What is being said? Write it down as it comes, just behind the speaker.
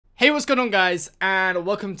Hey, what's going on, guys? And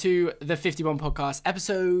welcome to the 51 podcast,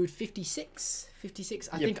 episode 56. 56.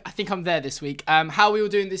 I think I'm there this week. How are we all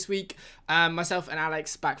doing this week? Myself and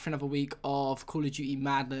Alex back for another week of Call of Duty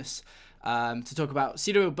madness. To talk about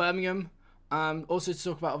CWL Birmingham. Also to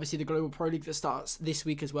talk about obviously the Global Pro League that starts this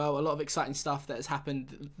week as well. A lot of exciting stuff that has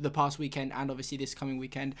happened the past weekend and obviously this coming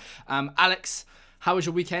weekend. Alex, how was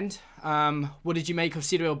your weekend? What did you make of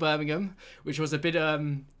CWL Birmingham, which was a bit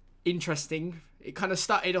interesting? It kind of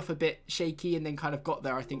started off a bit shaky and then kind of got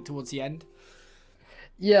there, I think, towards the end.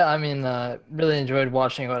 Yeah, I mean, really enjoyed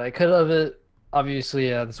watching what I could of it. Obviously,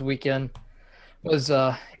 this weekend was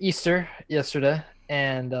Easter yesterday,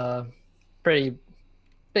 and pretty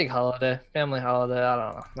big holiday, family holiday. I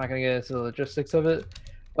don't know. I'm not gonna get into the logistics of it,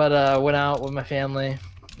 but went out with my family,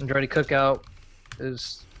 enjoyed a cookout. It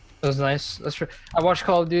was nice. That's true. I watched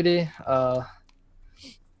Call of Duty,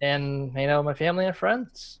 and my family and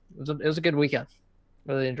friends. It was a good weekend.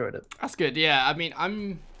 Really enjoyed it. That's good. Yeah, I mean,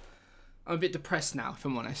 I'm a bit depressed now, if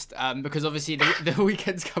I'm honest, because obviously the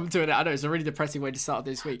weekends come to an end. I know it's a really depressing way to start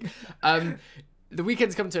this week. The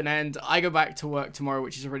weekends come to an end. I go back to work tomorrow,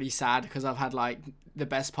 which is really sad because I've had like the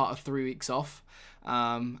best part of 3 weeks off.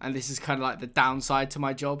 And this is kind of like the downside to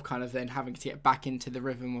my job, kind of then having to get back into the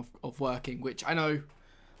rhythm of working, which I know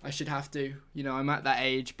I should have to, I'm at that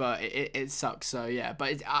age, but it sucks. So yeah,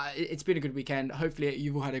 but it's been a good weekend. Hopefully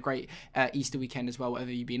you've all had a great Easter weekend as well,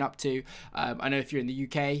 whatever you've been up to. I know if you're in the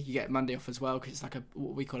UK, you get Monday off as well because it's like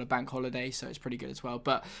what we call a bank holiday, so it's pretty good as well.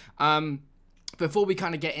 But before we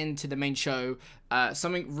kind of get into the main show,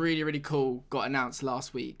 something really, really cool got announced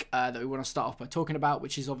last week that we want to start off by talking about,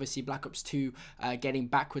 which is obviously Black Ops 2 getting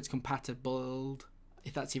backwards compatible,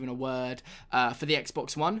 if that's even a word, for the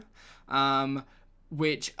Xbox One.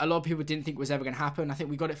 Which a lot of people didn't think was ever going to happen. I think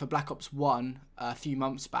we got it for Black Ops 1 a few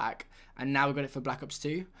months back, and now we got it for Black Ops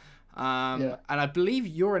 2. And I believe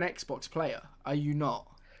you're an Xbox player. Are you not?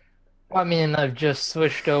 I mean, I've just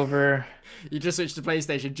switched over. You just switched to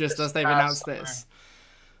PlayStation just as they've announced this.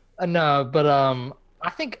 No, but I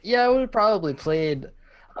think I would have probably played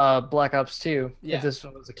Black Ops 2 if this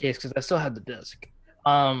was the case because I still had the disc.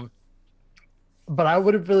 But I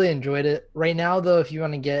would have really enjoyed it. Right now, though, if you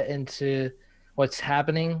want to get into what's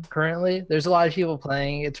happening currently, there's a lot of people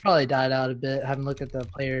playing. It's probably died out a bit. I haven't looked at the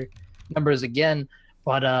player numbers again,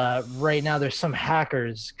 but right now there's some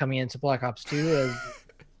hackers coming into Black Ops 2,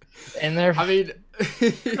 and they're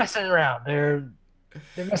messing around. They're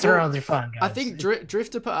messing around with your fun, guys. I think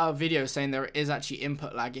Drifter put out a video saying there is actually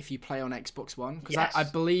input lag if you play on Xbox One, because I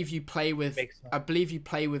believe you play with the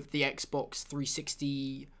Xbox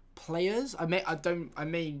 360 players. I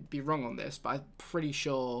may be wrong on this, but I'm pretty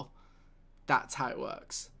sure that's how it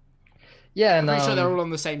works. Yeah, and I'm pretty sure they're all on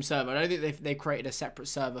the same server. I don't think they've created a separate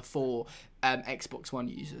server for Xbox One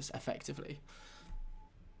users, effectively.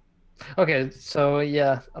 Okay, so I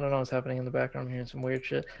don't know what's happening in the background. I'm hearing some weird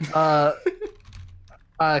shit.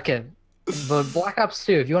 Okay, but Black Ops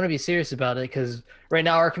 2, if you want to be serious about it, because right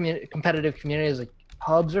now our competitive community is like,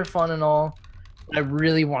 pubs are fun and all, but I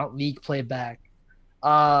really want League play back.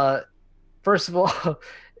 First of all,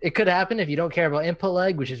 it could happen if you don't care about input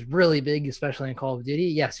lag, which is really big, especially in Call of Duty.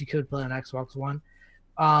 Yes, you could play on Xbox One.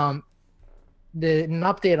 An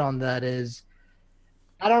update on that is,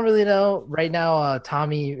 I don't really know. Right now,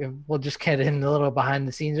 Tommy, we'll just get in a little behind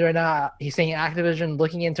the scenes right now. He's saying Activision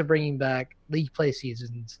looking into bringing back League play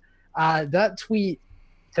seasons. That tweet,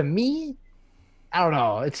 to me, I don't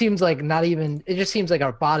know. It seems like it just seems like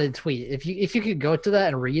a botted tweet. If you could go to that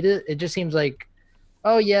and read it, it just seems like,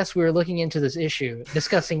 oh, yes, we were looking into this issue,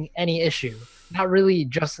 discussing any issue, not really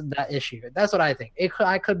just that issue. That's what I think.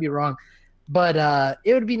 I could be wrong, but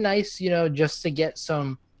it would be nice, just to get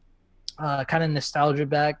some kind of nostalgia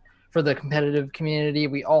back for the competitive community.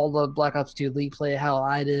 We all love Black Ops 2 League play. Hell,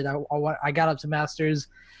 I did. I got up to Masters.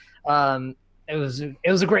 It was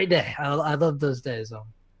a great day. I love those days.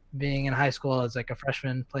 Being in high school as like a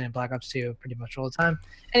freshman playing Black Ops 2 pretty much all the time.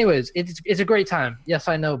 Anyways, it's a great time. Yes,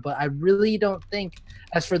 I know, but I really don't think,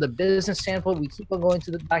 as for the business standpoint, we keep on going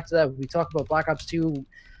back to that. We talk about Black Ops 2,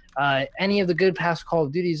 any of the good past Call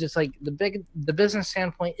of Duties. It's like the business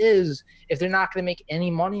standpoint is, if they're not going to make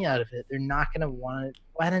any money out of it, they're not going to want to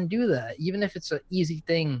go ahead and do that, even if it's an easy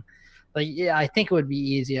thing. Like, I think it would be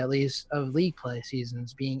easy, at least, of League play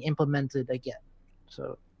seasons being implemented again.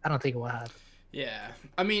 So I don't think it will happen. Yeah,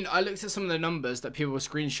 I mean, I looked at some of the numbers that people were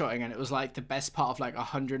screenshotting, and it was like the best part of like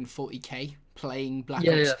 140k playing Black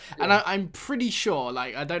Ops. And I'm pretty sure,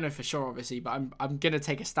 like, I don't know for sure, obviously, but I'm gonna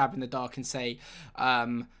take a stab in the dark and say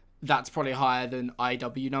that's probably higher than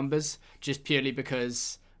IW numbers, just purely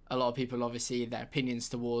because a lot of people, obviously, their opinions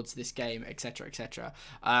towards this game, etc., etc.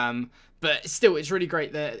 but still, it's really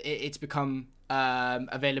great that it's become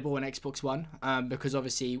available on Xbox One, because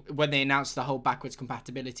obviously when they announced the whole backwards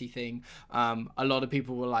compatibility thing, a lot of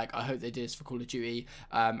people were like, I hope they do this for Call of Duty,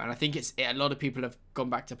 and I think a lot of people have gone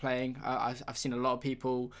back to playing. I've seen a lot of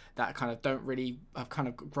people that kind of don't really have kind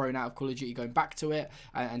of grown out of Call of Duty going back to it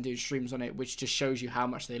and do streams on it, which just shows you how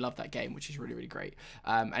much they love that game, which is really, really great.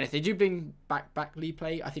 And if they do bring back League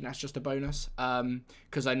Play, I think that's just a bonus,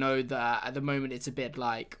 because I know that at the moment it's a bit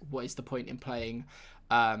like, what is the point in playing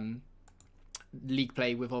League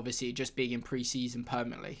Play with obviously just being in pre-season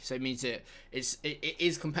permanently? So it means it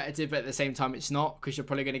is competitive, but at the same time it's not, because you're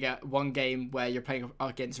probably going to get one game where you're playing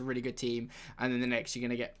against a really good team, and then the next you're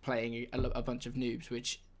going to get playing a bunch of noobs,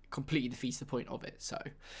 which completely defeats the point of it. So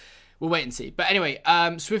we'll wait and see. But anyway,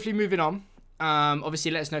 swiftly moving on.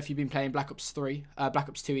 Obviously, let us know if you've been playing Black Ops 3, Black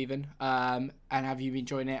Ops 2 even, and have you been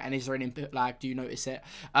enjoying it, and is there an input lag? Do you notice it?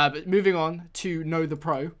 But moving on to Know the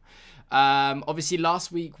Pro. Obviously,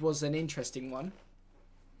 last week was an interesting one,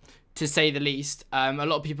 to say the least. A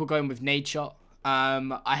lot of people going with Nadeshot.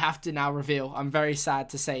 I have to now reveal, I'm very sad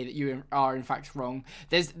to say that you are in fact wrong.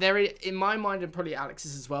 There in my mind, and probably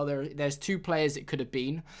Alex's as well, there's two players it could have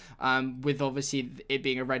been, with obviously it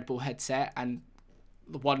being a Red Bull headset, and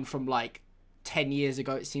the one from like 10 years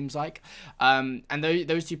ago, it seems like. And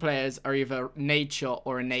those two players are either Nadeshot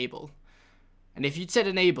or Enable. And if you'd said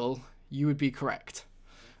Enable, you would be correct.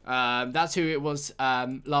 That's who it was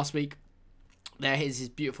last week. There is his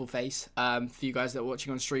beautiful face, for you guys that are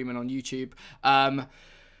watching on stream and on YouTube.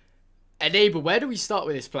 Enable, where do we start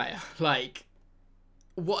with this player? Like,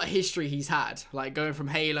 what a history he's had. Like, going from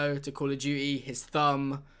Halo to Call of Duty, his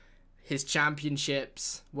thumb, his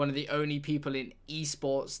championships, one of the only people in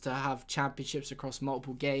esports to have championships across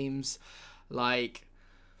multiple games. Like,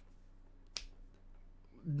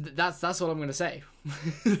 that's all I'm gonna say.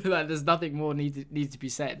 Like, there's nothing more needs to be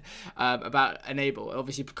said about Enable.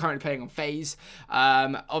 Obviously, currently playing on FaZe.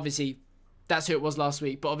 Obviously, that's who it was last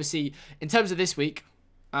week. But obviously, in terms of this week,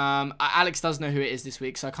 Alex does know who it is this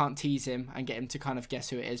week, so I can't tease him and get him to kind of guess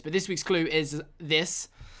who it is. But this week's clue is this,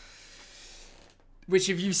 which,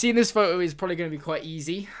 if you've seen this photo, is probably going to be quite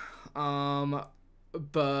easy. But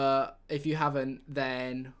if you haven't,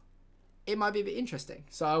 then it might be a bit interesting.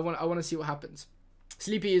 So I want to see what happens.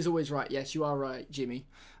 Sleepy is always right. Yes, you are right, Jimmy.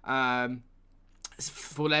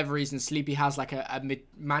 For whatever reason, Sleepy has like a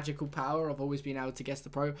magical power of always being able to guess the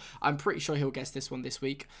pro. I'm pretty sure he'll guess this one this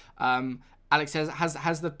week. Alex says,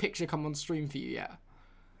 has the picture come on stream for you yet?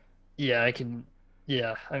 Yeah, I can.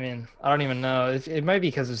 Yeah, I mean, I don't even know. It might be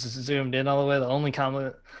because it's zoomed in all the way. The only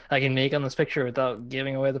comment I can make on this picture without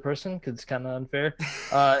giving away the person, because it's kind of unfair,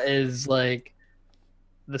 is like,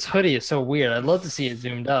 this hoodie is so weird. I'd love to see it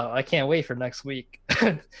zoomed out. I can't wait for next week.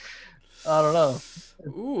 I don't know.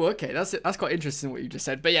 Ooh, okay, that's quite interesting what you just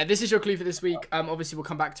said. But yeah, this is your clue for this week. Obviously we'll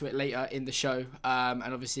come back to it later in the show.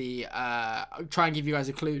 And obviously I'll try and give you guys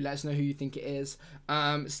a clue. Let us know who you think it is.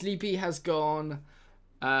 Sleepy has gone,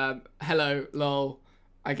 hello, lol,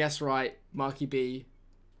 I guess right, Marky B.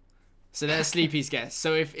 So there's Sleepy's guess.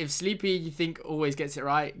 So if Sleepy, you think, always gets it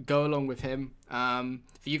right, go along with him.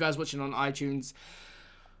 For you guys watching on iTunes,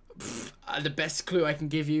 the best clue I can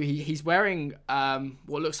give you, he's wearing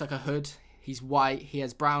what looks like a hood. He's white. He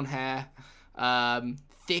has brown hair,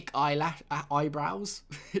 thick eyebrows.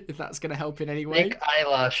 If that's gonna help in any way. Thick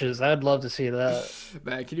eyelashes. I'd love to see that.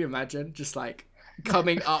 Man, can you imagine? Just like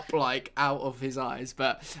coming up like out of his eyes.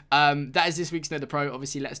 But that is this week's Know the Pro.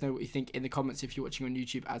 Obviously, let us know what you think in the comments if you're watching on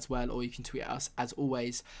YouTube as well, or you can tweet at us as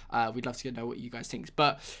always. We'd love to know what you guys think.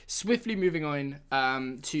 But swiftly moving on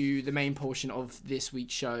to the main portion of this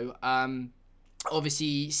week's show.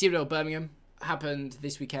 Obviously, CWL Birmingham happened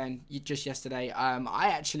this weekend, just yesterday. I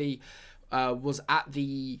actually was at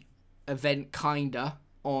the event kinda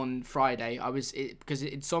on Friday. Because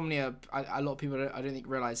Insomnia, a lot of people I don't think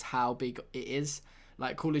realize how big it is.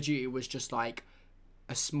 Like, Call of Duty was just like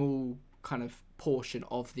a small kind of portion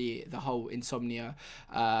of the whole Insomnia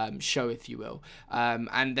show, if you will.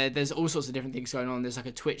 And there's all sorts of different things going on. There's like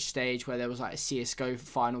a Twitch stage where there was like a CSGO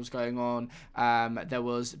finals going on. There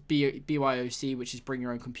was BYOC, which is Bring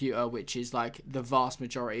Your Own Computer, which is like the vast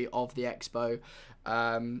majority of the expo,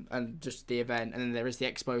 and just the event. And then there is the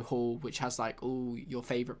expo hall, which has like all your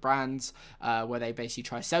favorite brands, where they basically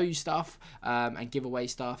try to sell you stuff, and give away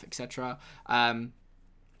stuff, etc.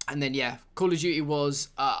 And then, yeah, Call of Duty was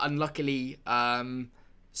unluckily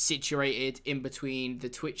situated in between the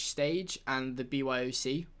Twitch stage and the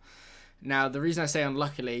BYOC. Now, the reason I say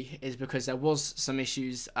unluckily is because there was some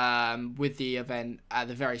issues with the event at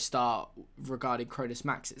the very start regarding Cronus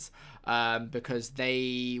Maxes, because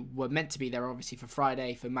they were meant to be there obviously for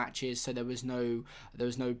Friday for matches, so there was no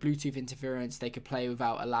Bluetooth interference. They could play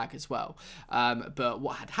without a lag as well. But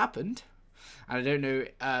what had happened, and I don't know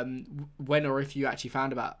when or if you actually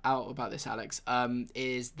found out about this, Alex,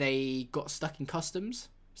 is they got stuck in customs.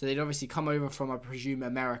 So they'd obviously come over from, I presume,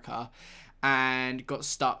 America, and got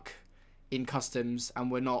stuck in customs and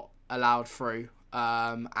were not allowed through.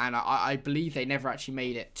 And I believe they never actually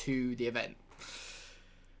made it to the event.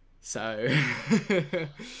 So.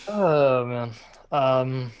 Oh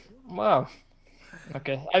man. Wow.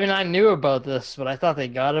 Okay. I mean, I knew about this, but I thought they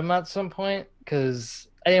got him at some point because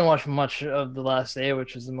I didn't watch much of the last day,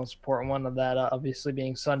 which is the most important one of that, obviously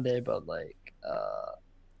being Sunday. But like,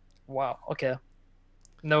 wow. Okay.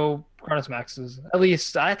 No Cronus Maxes. At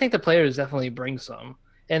least I think the players definitely bring some,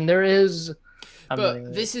 and there is.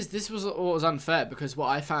 But this was what was unfair, because what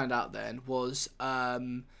I found out then was I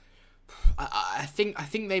think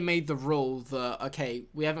they made the rule that, okay,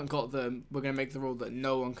 we haven't got them, we're going to make the rule that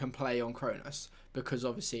no one can play on Cronus, because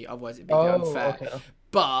obviously otherwise it'd be unfair. Okay.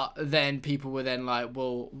 But then people were then like,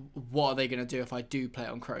 well, what are they going to do if I do play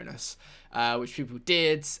on Cronus? Which people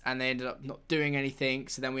did, and they ended up not doing anything.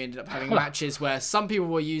 So then we ended up having matches where some people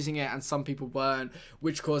were using it and some people weren't,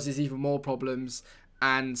 which causes even more problems,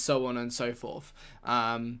 and so on and so forth.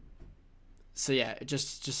 So yeah, it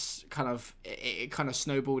just kind of it kind of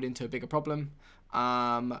snowballed into a bigger problem,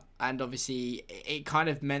 and obviously it kind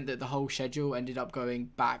of meant that the whole schedule ended up going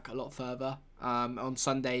back a lot further. On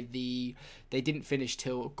Sunday, they didn't finish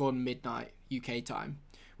till gone midnight UK time,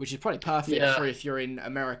 which is probably perfect for if you're in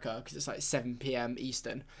America, because it's like 7 p.m.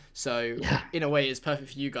 Eastern. So in a way, it's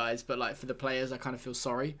perfect for you guys, but like for the players, I kind of feel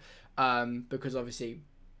sorry, because obviously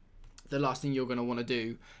the last thing you're going to want to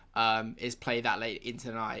do is play that late into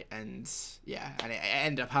the night, and it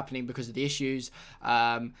ended up happening because of the issues.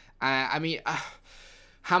 I mean,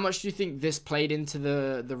 how much do you think this played into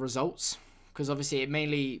the results? Because obviously it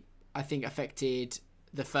mainly, I think, affected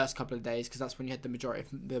the first couple of days, because that's when you had the majority of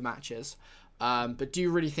the matches. But do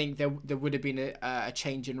you really think there would have been a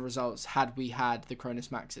change in results had we had the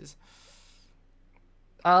Cronus Maxes?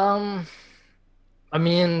 I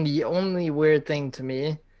mean, the only weird thing to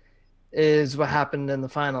me is what happened in the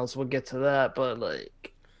finals. We'll get to that, but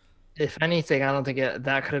like, if anything, I don't think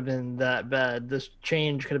that could have been that bad. This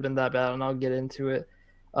change could have been that bad, and I'll get into it.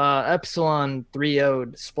 Epsilon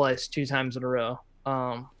 3-0'd Splice 2 times in a row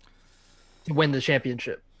to win the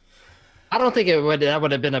championship. I don't think that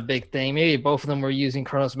would have been a big thing. Maybe both of them were using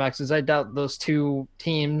Cronus Maxes. I doubt those two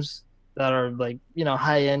teams that are like,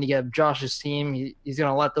 high end. You have Josh's team. He's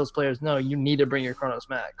gonna let those players know you need to bring your Cronus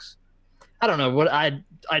Max. I don't know what I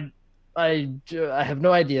have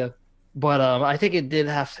no idea, but I think it did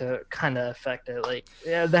have to kind of affect it. Like,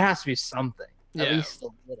 there has to be something, at least a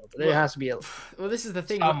little. But there has to be well, this is the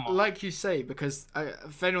thing, like you say, because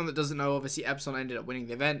for anyone that doesn't know, obviously Epsilon ended up winning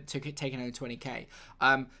the event, taking home 20k.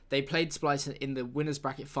 They played Splice in the winners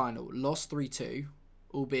bracket final, lost 3-2,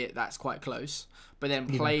 albeit that's quite close, but then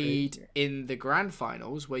played in the grand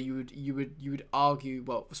finals, where you would argue,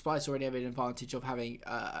 well, Splice already have an advantage of having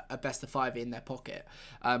a best of 5 in their pocket,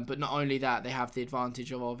 but not only that, they have the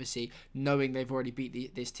advantage of obviously knowing they've already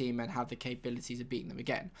beat this team and have the capabilities of beating them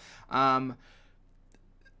again,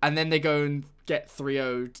 and then they go and get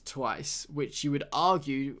 3-0'd twice, which you would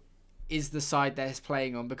argue is the side they're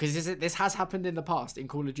playing on, because this has happened in the past in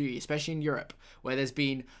Call of Duty, especially in Europe, where there's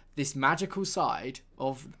been this magical side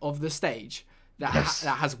of the stage that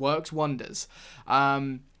that has worked wonders.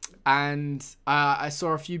 And I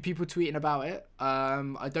saw a few people tweeting about it.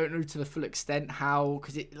 I don't know to the full extent how,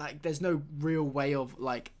 because there's no real way of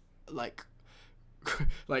like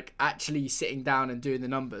actually sitting down and doing the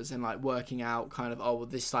numbers and like working out kind of, oh well,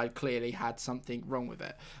 this side clearly had something wrong with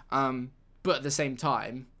it. But at the same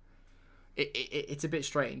time, it's a bit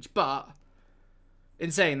strange. But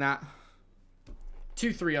in saying that,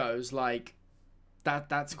 2 3-0s, like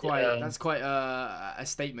that's quite a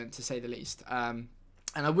statement, to say the least. And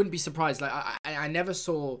I wouldn't be surprised. Like I never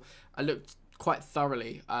saw. I looked quite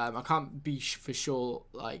thoroughly. I can't be for sure,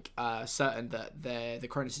 like certain that the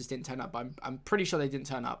Cronuses didn't turn up. I'm pretty sure they didn't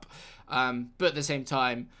turn up. But at the same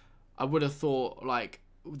time, I would have thought like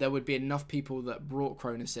there would be enough people that brought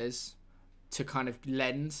Cronuses to kind of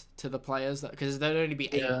lend to the players, because there'd only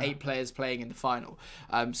be eight players playing in the final.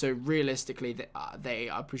 So realistically, they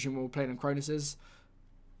I presume were playing on Cronuses,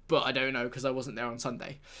 but I don't know because I wasn't there on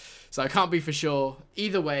Sunday, so I can't be for sure.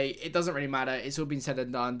 Either way, it doesn't really matter. It's all been said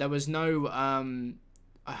and done. There was no real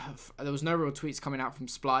tweets coming out from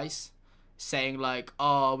Splice saying like,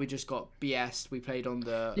 "Oh, we just got BS. We played on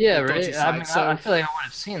the right. dodgy side." I mean, So I feel like I would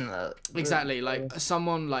have seen that. exactly, like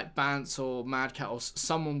someone like Bance or Mad Cat or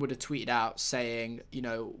someone would have tweeted out saying, you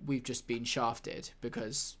know, we've just been shafted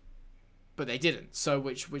because, but they didn't. So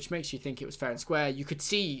which makes you think it was fair and square. You could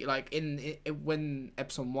see like when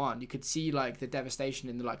Epson won, you could see like the devastation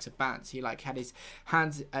in the likes of Bance. He like had his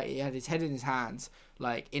hands, he had his head in his hands,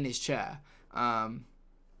 like in his chair.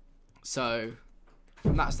 So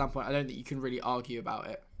from that standpoint, I don't think you can really argue about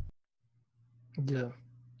it. Yeah.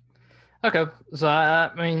 Okay. So I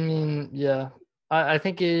mean, yeah, I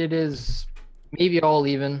think it is maybe all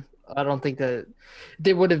even. I don't think that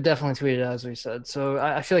they would have definitely tweeted as we said. So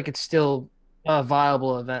I feel like it's still a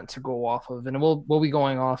viable event to go off of, and we'll be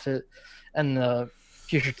going off it and the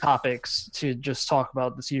future topics to just talk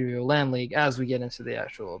about the CWL Land League as we get into the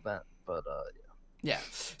actual event. But yeah.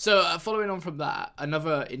 So following on from that,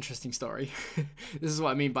 another interesting story. This is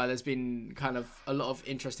what I mean by there's been kind of a lot of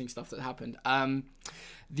interesting stuff that happened.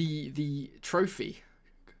 The trophy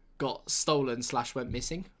got stolen / went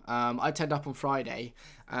missing. I turned up on Friday,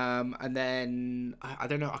 and then I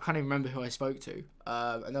don't know, I can't even remember who I spoke to,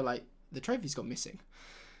 and they're like, the trophy's got missing.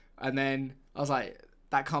 And then I was like,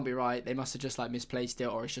 that can't be right, they must have just like misplaced it,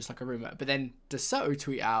 or it's just like a rumor. But then DeSoto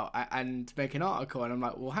tweet out and make an article, and I'm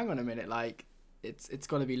like, well, hang on a minute, like it's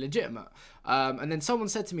got to be legitimate. And then someone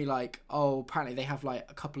said to me like, oh, apparently they have like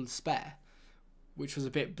a couple of spare, which was a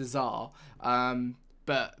bit bizarre.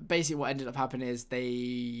 But basically what ended up happening is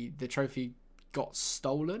the trophy got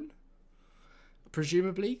stolen,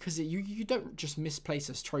 presumably, because you don't just misplace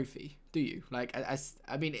a trophy, do you? Like,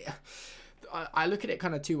 I mean, I look at it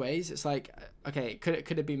kind of two ways. It's like, okay, could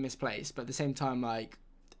it have been misplaced, but at the same time, like,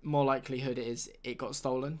 more likelihood is it got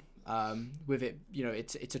stolen. With it, you know,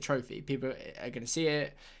 it's a trophy. People are going to see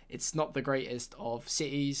it. It's not the greatest of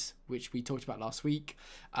cities, which we talked about last week.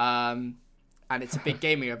 And it's a big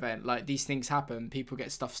gaming event. Like, these things happen. People get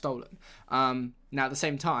stuff stolen. Now, at the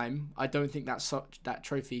same time, I don't think that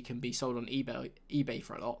trophy can be sold on eBay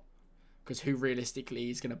for a lot, because who realistically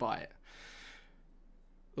is going to buy it?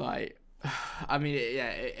 Like, I mean,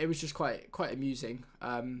 it was just quite amusing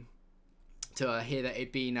to hear that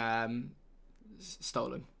it'd been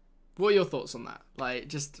stolen. What are your thoughts on that? Like,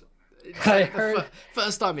 just I heard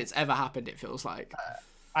first time it's ever happened, it feels like.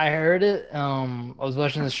 I heard it. I was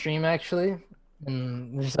watching the stream actually,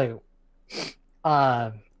 and it's just like,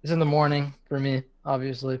 it's in the morning for me,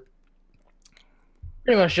 obviously.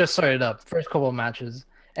 Pretty much just started up, first couple of matches,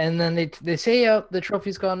 and then they say, oh, the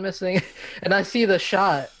trophy's gone missing, and I see the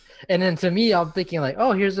shot, and then to me, I'm thinking like,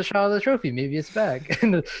 oh, here's the shot of the trophy, maybe it's back.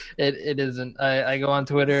 And it isn't. I go on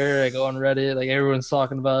Twitter, I go on Reddit, like everyone's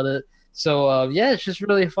talking about it. So yeah, it's just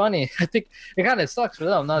really funny. I think it kind of sucks for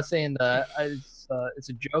them. I'm not saying that it's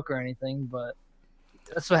a joke or anything, but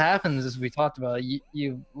that's what happens, as we talked about.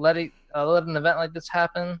 You let an event like this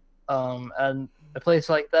happen, and a place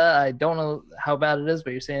like that, I don't know how bad it is,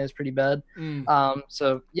 but you're saying it's pretty bad.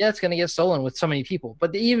 So yeah, it's gonna get stolen with so many people.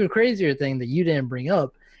 But the even crazier thing that you didn't bring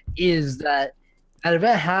up is that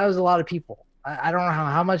event has a lot of people. I don't know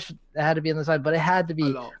how much it had to be on the side, but it had to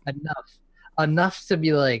be enough to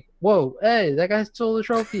be like, whoa, hey, that guy stole the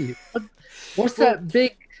trophy. What's that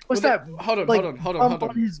big? Hold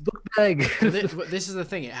on. His book bag. This is the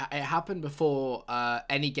thing. It happened before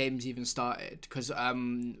any games even started, because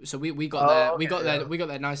so we got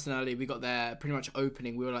there nice and early. We got there pretty much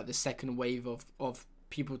opening. We were like the second wave of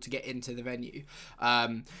people to get into the venue,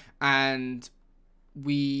 and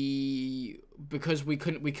because we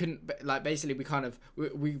couldn't like, basically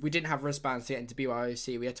we didn't have wristbands to get into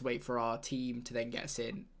BYOC. We had to wait for our team to then get us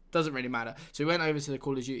in. Doesn't really matter. So we went over to the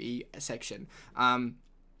Call of Duty section.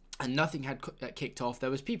 And nothing had kicked off.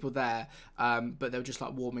 There was people there, but they were just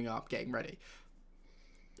like warming up, getting ready.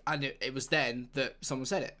 And it was then that someone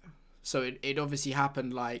said it. So it obviously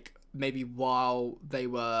happened like maybe while they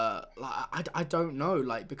were like, I don't know,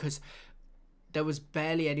 like, because there was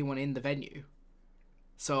barely anyone in the venue.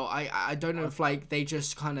 So I don't know if like they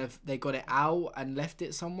just they got it out and left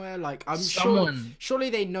it somewhere. Like, I'm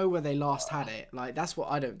surely they know where they last had it. Like, that's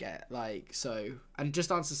what I don't get. Like, so, and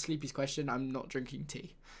just answer Sleepy's question, I'm not drinking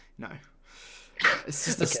tea. No, it's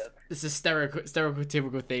just it's a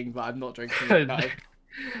stereotypical thing, but I'm not drinking it. No.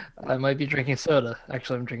 I might be drinking soda.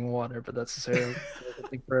 Actually, I'm drinking water, but that's a stereotypical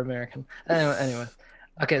thing for American. Anyway,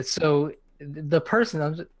 okay. So the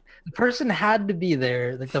person had to be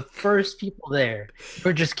there. Like, the first people there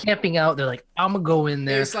were just camping out. They're like, I'm gonna go in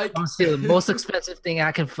there. Like, I'm gonna steal the most expensive thing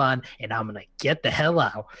I can find, and I'm gonna get the hell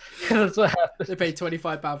out. That's what happened. They paid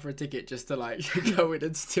 £25 for a ticket just to like go in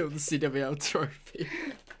and steal the CWL trophy.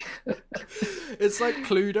 It's like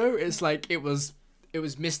Cluedo. It's like it was it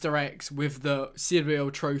was Mr. X with the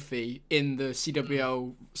CWL trophy in the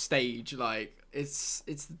CWL stage. Like, it's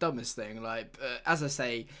the dumbest thing. Like, as I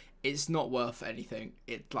say, it's not worth anything.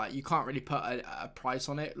 It, like, you can't really put a price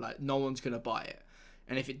on it. Like, no one's gonna buy it.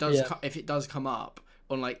 And if it does come up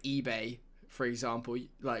on like eBay, for example,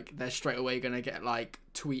 like, they're straight away gonna get like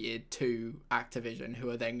tweeted to Activision, who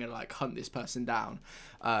are then gonna like hunt this person down.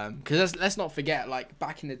 Because let's not forget, like,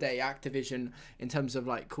 back in the day, Activision, in terms of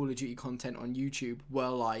like Call of Duty content on YouTube, were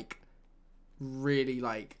like really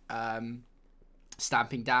like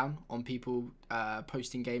stamping down on people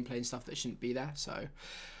posting gameplay and stuff that shouldn't be there. So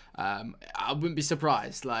I wouldn't be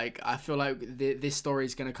surprised. Like, I feel like this story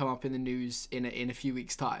is going to come up in the news in a few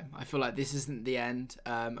weeks' time. I feel like this isn't the end,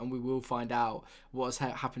 and we will find out what's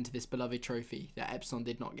happened to this beloved trophy that Epsilon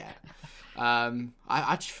did not get.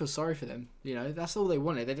 I just feel sorry for them. You know, that's all they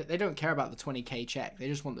wanted. They don't care about the 20k check. They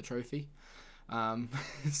just want the trophy. But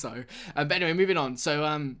anyway, moving on.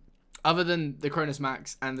 So other than the Cronus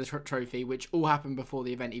Max and the trophy, which all happened before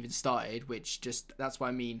the event even started, that's what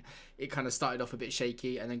I mean, it kind of started off a bit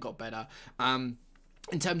shaky and then got better. In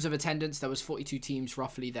terms of attendance, there was 42 teams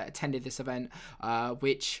roughly that attended this event,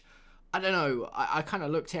 which, I don't know, I kind of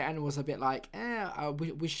looked at it and was a bit like, I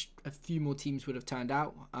wish a few more teams would have turned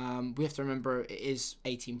out. We have to remember it is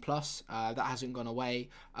 18 plus, that hasn't gone away,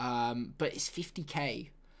 but it's 50k.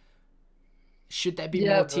 Should there be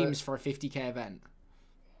more teams for a 50k event?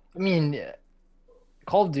 I mean,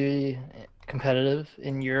 Call of Duty competitive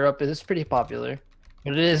in Europe is pretty popular,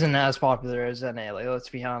 but it isn't as popular as NA. Like, let's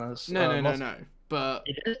be honest. No. But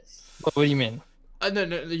it is. What do you mean? No,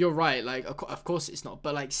 you're right. Like, of course it's not.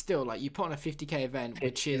 But like, still, like, you put on a 50k event,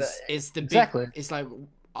 which is the exactly. It's like,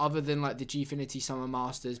 other than like the Gfinity Summer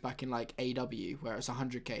Masters back in like AW, where it's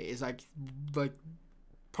 100k, it's like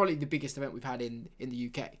probably the biggest event we've had in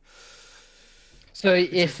the UK. So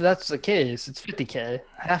if that's the case, it's 50k,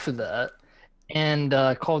 half of that, and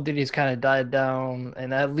Call of Duty's kind of died down,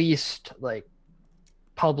 and at least like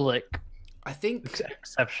public, I think,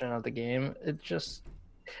 exception of the game. And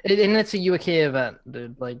it's a UK event,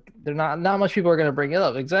 dude. Like, they're not much people are gonna bring it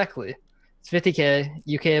up. Exactly, it's 50k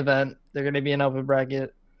UK event. They're gonna be an open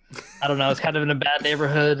bracket. I don't know. It's kind of in a bad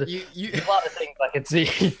neighborhood. There's a lot of things I can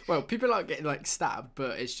see. Well, people aren't getting like stabbed,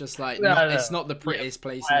 but it's just like it's not the prettiest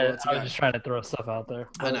place in the world to go. I was just trying to throw stuff out there.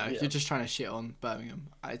 I know you're just trying to shit on Birmingham.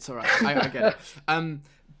 It's all right. I get it.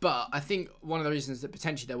 But I think one of the reasons that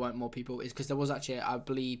potentially there weren't more people is because there was actually, I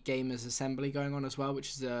believe, Gamers Assembly going on as well, which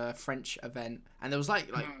is a French event, and there was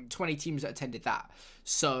like 20 teams that attended that.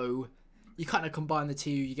 So you kind of combine the two,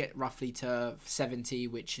 you get roughly to 70,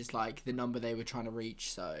 which is like the number they were trying to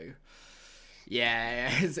reach. So yeah,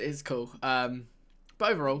 it's cool. But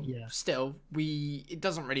overall, still, it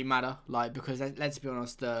doesn't really matter, like, because let's be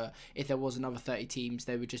honest, if there was another 30 teams,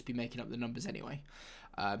 they would just be making up the numbers anyway.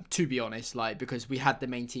 To be honest, like, because we had the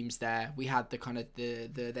main teams there, we had the kind of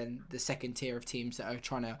the second tier of teams that are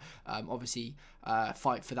trying to obviously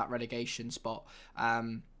fight for that relegation spot.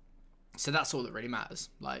 So that's all that really matters.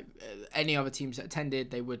 Like, any other teams that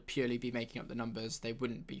attended, they would purely be making up the numbers. They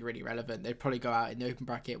wouldn't be really relevant. They'd probably go out in the open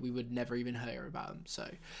bracket. We would never even hear about them. So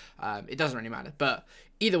it doesn't really matter. But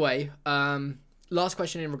either way, last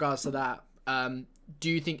question in regards to that. Do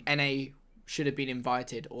you think NA should have been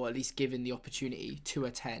invited, or at least given the opportunity to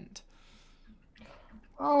attend?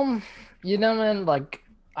 You know, man, like,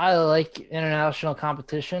 I like international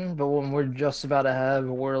competition, but when we're just about to have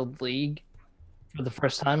a World League for the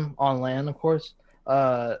first time on land, of course,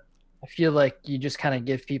 I feel like you just kind of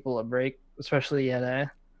give people a break, especially NA.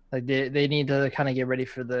 Like, they need to kind of get ready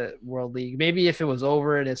for the World League. Maybe if it was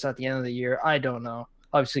over and it's at the end of the year, I don't know.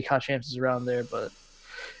 Obviously, COD Champs is around there, but,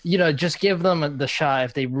 you know, just give them the shot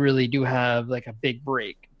if they really do have like a big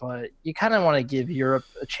break. But you kind of want to give Europe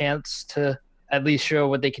a chance to at least show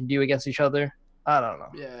what they can do against each other. I don't know.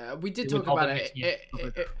 Yeah, we did talk about it.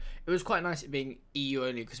 It was quite nice it being EU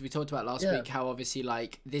only, because we talked about last week how obviously,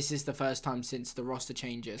 like, this is the first time since the roster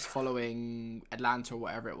changes following Atlanta or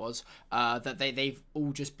whatever it was, that they've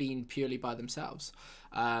all just been purely by themselves,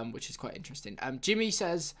 which is quite interesting. Jimmy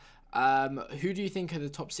says, who do you think are the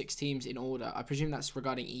top 6 teams in order? I presume that's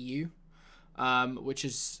regarding EU. Which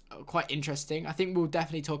is quite interesting. I think we'll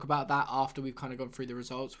definitely talk about that after we've kind of gone through the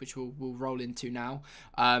results, which we'll roll into now,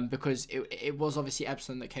 because it was obviously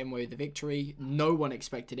Epsilon that came away with the victory. No one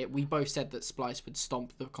expected it. We both said that Splice would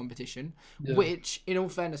stomp the competition, which, in all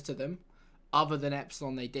fairness to them, other than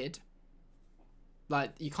Epsilon, they did.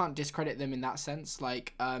 Like, you can't discredit them in that sense.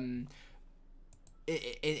 Like, in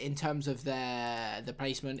terms of the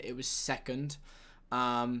placement, it was second.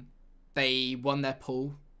 They won their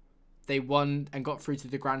pool. they won and got through to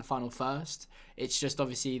the grand final first. It's just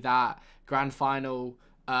obviously that grand final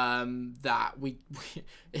that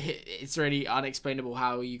it's really unexplainable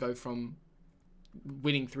how you go from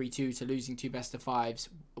winning 3-2 to losing 2 best of 5s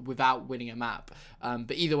without winning a map.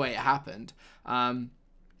 But either way, it happened. And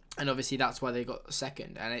obviously that's why they got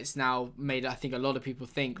second. And it's now made, I think, a lot of people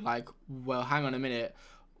think like, well, hang on a minute,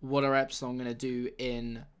 what are Epsilon going to do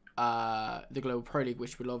in the Global Pro League,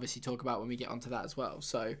 which we'll obviously talk about when we get onto that as well.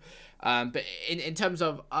 So, but in terms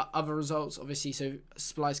of other results, obviously, so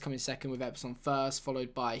Splice coming second with Epsilon first,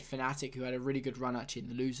 followed by Fnatic, who had a really good run actually in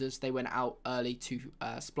the losers. They went out early to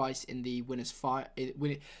Splice in the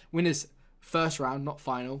winners first round, not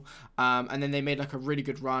final, and then they made like a really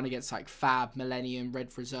good run against like Fab, Millennium, Red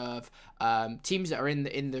Reserve, teams that are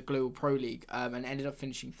in the Global Pro League, and ended up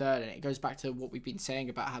finishing third. And it goes back to what we've been saying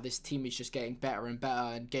about how this team is just getting better and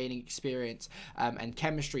better and gaining experience, and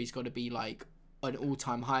chemistry's got to be like an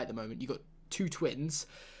all-time high at the moment. You got 2 twins,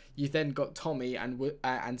 you've then got Tommy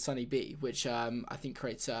and Sunny B, which I think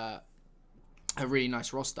creates a really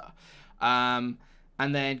nice roster.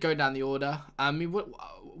 And then going down the order, I mean,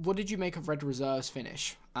 what did you make of Red Reserve's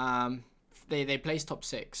finish? They placed top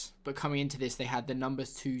 6, but coming into this, they had the number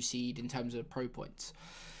 2 seed in terms of pro points.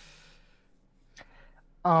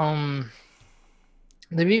 They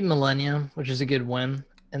beat Millennium, which is a good win,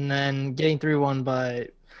 and then getting 3-1 by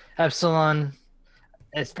Epsilon.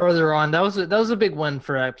 It's further on. That was a big win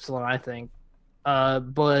for Epsilon, I think.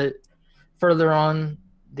 But further on,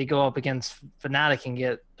 they go up against Fnatic and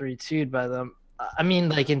get 3-2'd by them. I mean,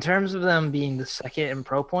 like, in terms of them being the second in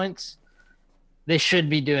pro points, they should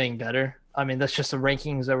be doing better. I mean, that's just the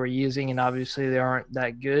rankings that we're using, and obviously they aren't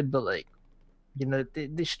that good, but, like, you know,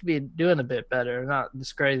 they should be doing a bit better. Not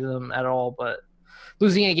discrediting them at all, but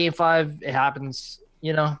losing a game 5, it happens,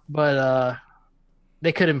 you know, but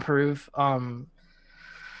they could improve.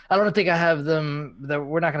 I don't think I have them.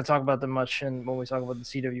 We're not going to talk about them much when we talk about the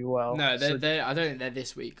CWL. No, I don't think they're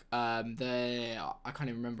this week. I can't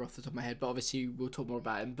even remember off the top of my head, but obviously we'll talk more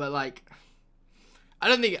about them. But like, I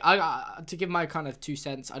don't think to give my kind of 2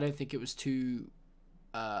 cents, I don't think it was too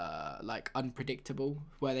like unpredictable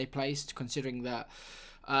where they placed, considering that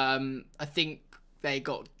I think they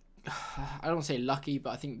got, I don't want to say lucky, but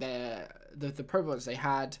I think the pro points they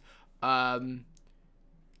had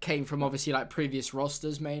came from obviously like previous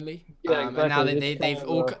rosters mainly, exactly. And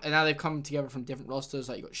now they've come together from different rosters.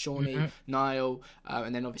 Like you got Shawnee, Niall,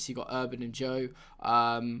 and then obviously you got Urban and Joe,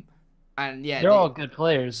 and yeah, they're all good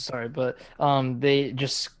players. Sorry, but they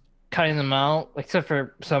just cutting them out, except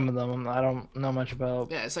for some of them. I don't know much about.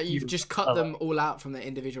 Yeah, so you've just cut them all out from their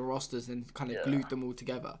individual rosters and kind of glued them all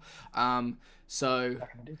together. So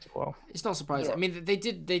it's not surprising. Yeah. I mean, they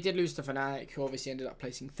did lose to Fnatic, who obviously ended up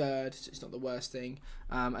placing third. So it's not the worst thing.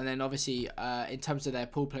 And then obviously, in terms of their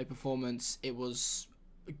pool play performance, it was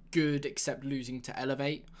good, except losing to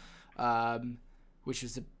Elevate, which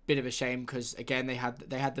was a bit of a shame because again they had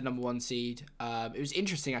the number 1 seed. It was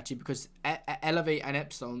interesting actually because Elevate and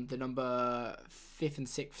Epsilon, the number 5th and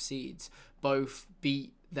 6th seeds, both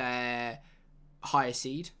beat their higher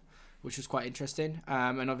seed, which was quite interesting.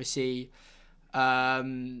 And obviously,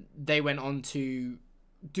 they went on to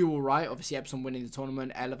do all right. Obviously, Epsilon winning the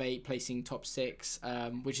tournament, Elevate placing top 6,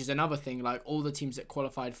 which is another thing. Like all the teams that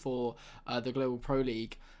qualified for the Global Pro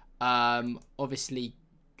League, obviously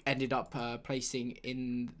ended up placing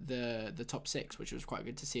in the top 6, which was quite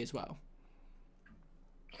good to see as well.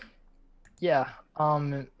 Yeah.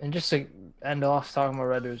 And just to end off talking about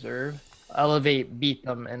Red Reserve, Elevate beat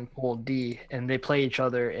them in Pool D, and they play each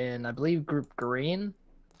other in, I believe, Group Green.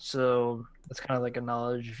 So that's kind of like a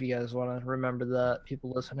knowledge if you guys want to remember that, people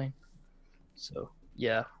listening. So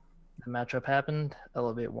yeah, the matchup happened.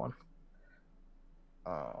 Elevate won.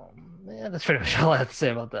 Yeah, that's pretty much all I have to say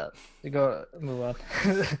about that. Move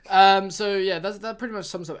on. So yeah, that pretty much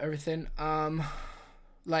sums up everything.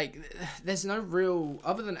 Like there's no real,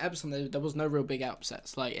 other than Epsilon, there was no real big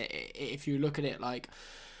upsets. Like if you look at it, like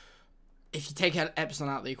if you take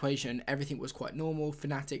Epsilon out of the equation, everything was quite normal.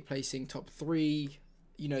 Fnatic placing top 3.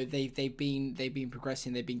 You know, they've been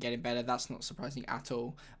progressing, they've been getting better. That's not surprising at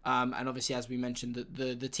all. And obviously, as we mentioned,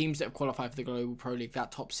 the teams that have qualified for the Global Pro League,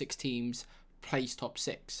 that top 6 teams placed top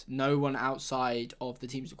 6. No one outside of the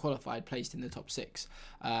teams that qualified placed in the top 6,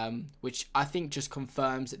 which I think just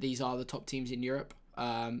confirms that these are the top teams in Europe.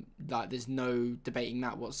 Like there's no debating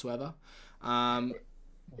that whatsoever.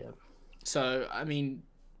 So I mean,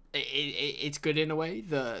 it's good in a way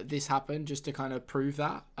that this happened just to kind of prove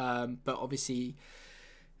that. But obviously,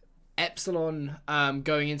 Epsilon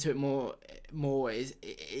going into it more is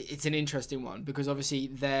it's an interesting one because obviously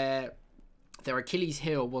their Achilles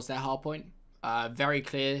heel was their hardpoint. Very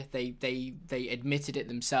clear. They admitted it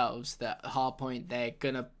themselves that Hardpoint they're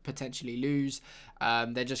gonna potentially lose.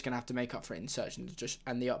 They're just gonna have to make up for it in search and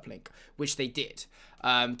the uplink, which they did.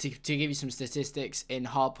 To give you some statistics, in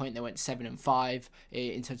Hardpoint they went 7-5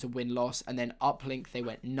 in terms of win loss, and then uplink they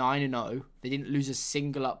went 9-0. They didn't lose a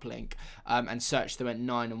single uplink, and search they went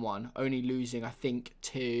 9-1, only losing I think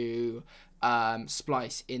to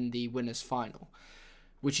Splice in the winners final,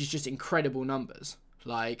 which is just incredible numbers.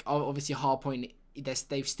 Like, obviously, Hardpoint,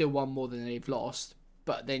 they've still won more than they've lost.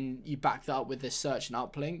 But then you back that up with this search and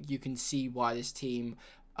uplink, you can see why this team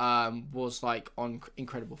was, like, on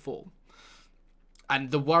incredible form. And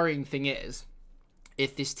the worrying thing is,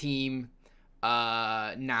 if this team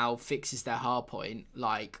now fixes their Hardpoint,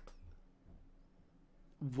 like,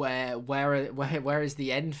 where is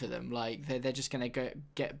the end for them? Like, they're just going to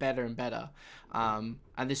get better and better. And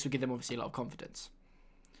this will give them, obviously, a lot of confidence.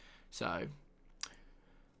 So...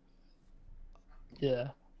 Yeah.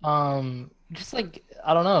 Just like,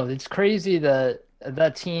 I don't know. It's crazy that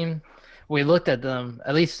that team, we looked at them,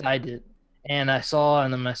 at least I did, and I saw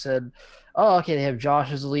in them, I said, oh, okay, they have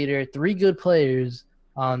Josh as a leader, 3 good players.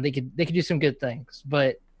 They could do some good things,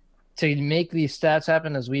 but to make these stats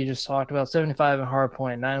happen, as we just talked about, 75 in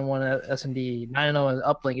Hardpoint, 9-1 SMD, 9-0 in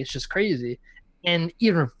Uplink, it's just crazy. And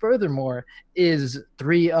even furthermore is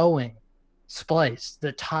 3-0ing Splice,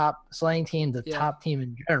 the top slaying team, the top team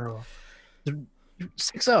in general.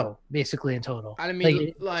 6-0 basically in total. And I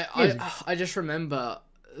mean, I just remember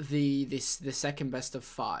the second best of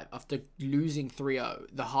 5 after losing 3-0.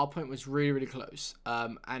 The Hardpoint was really close.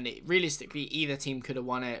 And it realistically either team could have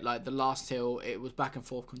won it. Like the last hill, it was back and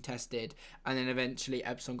forth contested, and then eventually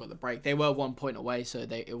Epsilon got the break. They were 1 point away, so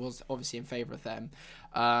it was obviously in favor of them.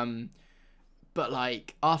 But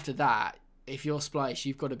like after that, if you're Splice,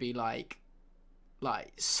 you've got to be like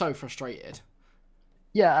so frustrated.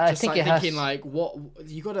 Yeah, just think like what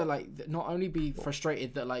you gotta like not only be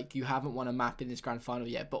frustrated that like you haven't won a map in this grand final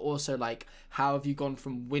yet, but also like how have you gone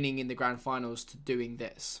from winning in the grand finals to doing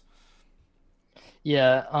this?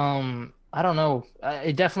 Yeah, I don't know.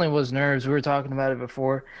 It definitely was nerves. We were talking about it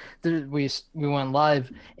before. We went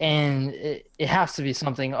live, and it has to be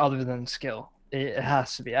something other than skill. It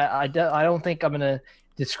has to be. I don't think I'm gonna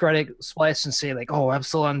discredit Splice and say like, oh,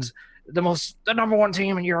 Epsilon's the number 1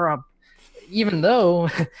 team in Europe. Even though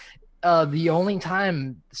the only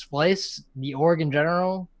time Splice, the org in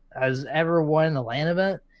general, has ever won a LAN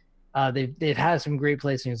event, they've had some great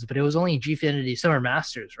placings, but it was only Gfinity Summer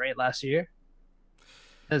Masters, right, last year?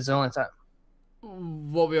 That's the only time.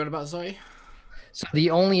 What were we on about, sorry? So the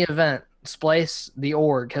only event Splice, the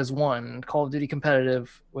org, has won Call of Duty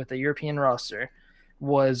competitive with a European roster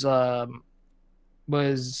was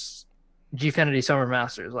Gfinity Summer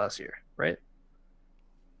Masters last year, right?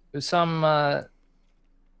 Some I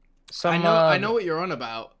know what you're on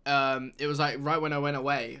about. It was like right when I went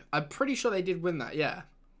away. I'm pretty sure they did win that. Yeah.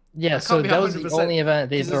 Yeah. So that was the only event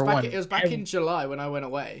they ever won. It was back in July when I went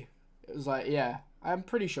away. It was like, yeah, I'm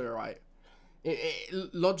pretty sure you're right.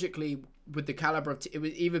 It logically with the caliber of it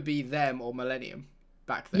would either be them or Millennium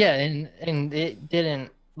back then. Yeah, and it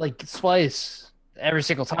didn't like Splice. Every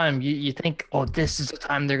single time you think, oh, this is the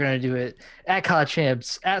time they're gonna do it at COD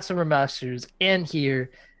Champs, at Summer Masters, and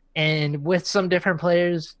here. And with some different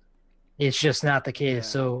players, it's just not the case. Yeah.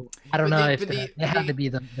 So I don't know if it had to be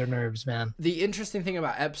their nerves, man. The interesting thing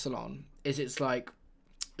about Epsilon is it's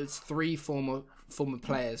 3 former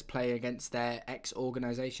players playing against their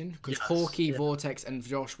ex-organization, because Hawkeye, Vortex, and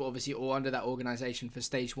Josh were obviously all under that organization for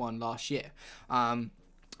stage 1 last year. And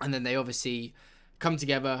then they obviously come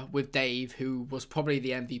together with Dave, who was probably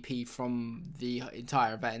the MVP from the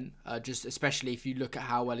entire event, just especially if you look at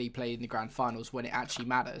how well he played in the grand finals when it actually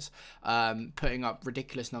matters, putting up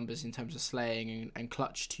ridiculous numbers in terms of slaying and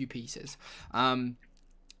clutch 2 pieces.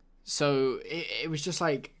 So it was just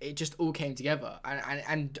like it just all came together,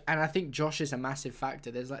 and I think Josh is a massive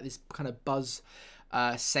factor. There's like this kind of buzz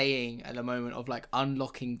saying at the moment of like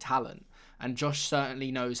unlocking talent, and Josh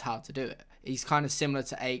certainly knows how to do it. He's kind of similar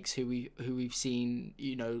to Aches, who we've seen,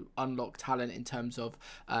 you know, unlock talent in terms of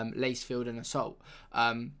Lacefield and Assault.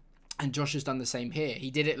 And Josh has done the same here. He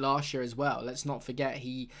did it last year as well. Let's not forget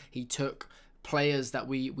he took players that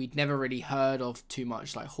we'd never really heard of too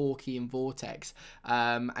much, like Hawkeye and Vortex,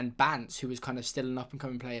 and Bance, who was kind of still an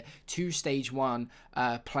up-and-coming player, to stage 1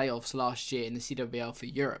 playoffs last year in the CWL for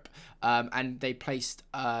Europe, and they placed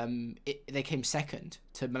they came second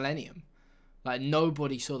to Millennium. Like,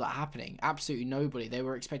 nobody saw that happening. Absolutely nobody. They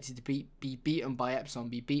were expected to be beaten by Epsilon,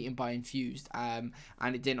 be beaten by Infused, and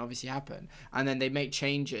it didn't obviously happen. And then they make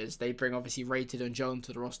changes. They bring, obviously, Rated and Joan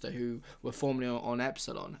to the roster, who were formerly on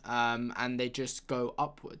Epsilon, and they just go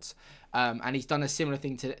upwards. And he's done a similar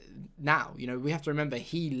thing to now. You know, we have to remember,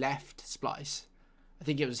 he left Splice. I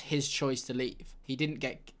think it was his choice to leave. He didn't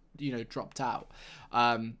get, you know, dropped out.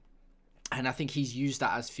 And I think he's used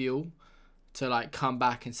that as fuel to, like, come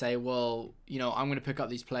back and say, well, you know, I'm going to pick up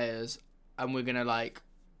these players and we're going to, like,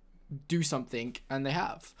 do something. And they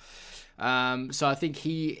have. So I think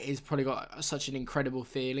he has probably got such an incredible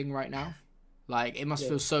feeling right now. Like, it must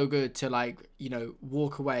feel so good to, like, you know,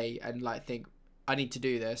 walk away and, like, think, I need to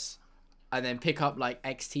do this. And then pick up, like,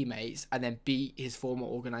 ex-teammates and then beat his former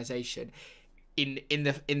organization in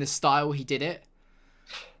the style he did it.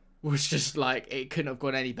 Was just, like, it couldn't have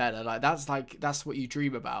gone any better. Like, that's what you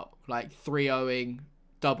dream about. Like, 3-0ing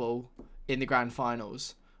double in the grand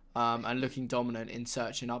finals, and looking dominant in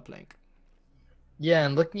Search and Uplink. Yeah,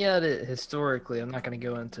 and looking at it historically, I'm not going to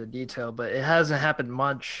go into detail, but it hasn't happened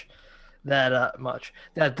much that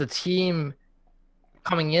the team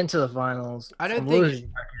coming into the finals. I don't think.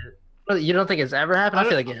 You don't think it's ever happened? I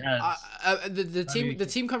feel like it has. The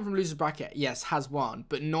team come from losers bracket, yes, has won,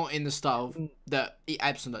 but not in the style that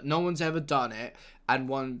Epsilon. No one's ever done it and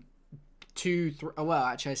won 2, 3. Well,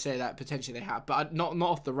 actually, I say that potentially they have, but not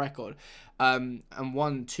off the record. And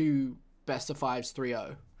won 2 best of 5s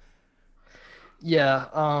 3-0.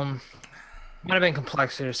 Yeah. Might have been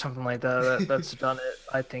Complexity or something like that. That's done it.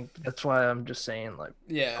 I think that's why I'm just saying, like,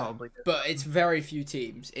 probably. But it's very few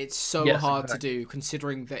teams. It's so hard to do,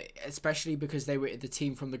 considering that, especially because they were the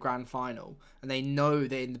team from the grand final, and they know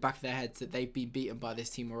that in the back of their heads that they've been beaten by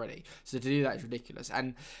this team already. So to do that is ridiculous.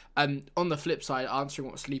 And on the flip side, answering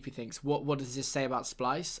what Sleepy thinks, what does this say about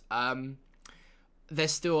Splice? They're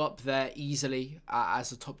still up there easily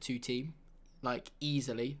as a top 2 team, like,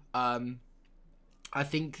 easily. I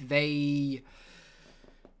think I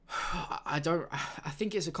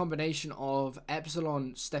think it's a combination of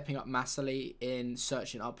Epsilon stepping up massively in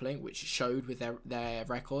Search and Uplink, which showed with their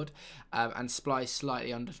record, and Splice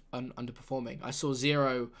slightly underperforming. I saw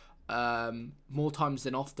Zero more times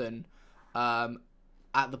than often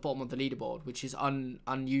at the bottom of the leaderboard, which is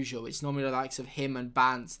unusual. It's normally the likes of him and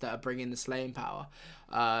Bance that are bringing the slaying power.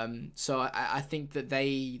 So I think that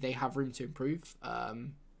they have room to improve,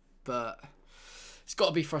 but it's got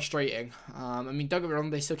to be frustrating. I mean, don't get me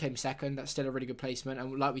wrong, they still came second. That's still a really good placement.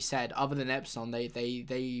 And like we said, other than Epsilon,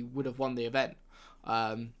 they would have won the event.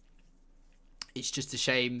 It's just a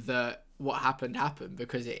shame that what happened,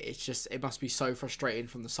 because it must be so frustrating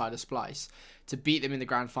from the side of Splice to beat them in the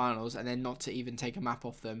grand finals and then not to even take a map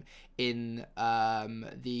off them in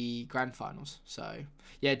the grand finals. So,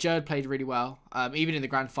 yeah, Jerd played really well. Even in the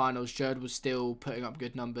grand finals, Jerd was still putting up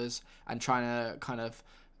good numbers and trying to kind of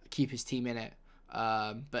keep his team in it.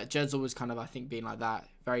 But Jed's always kind of, I think, being like that,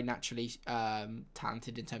 very naturally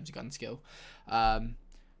talented in terms of gun skill.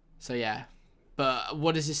 So yeah, but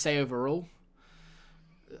what does this say overall?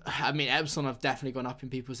 I mean, Epsilon have definitely gone up in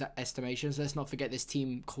people's estimations. Let's not forget this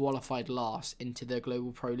team qualified last into the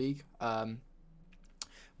Global Pro League.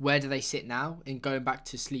 Where do they sit now? In going back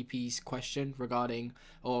to Sleepy's question regarding,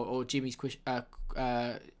 or Jimmy's question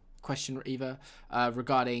either,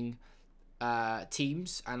 regarding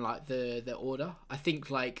teams and, like, the order. I think,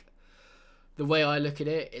 like, the way I look at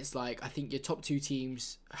it, it's like, I think your top 2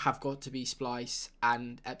 teams have got to be Splice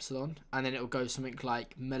and Epsilon, and then it will go something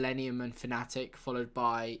like Millennium and Fnatic, followed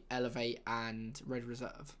by Elevate and Red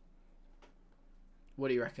Reserve. What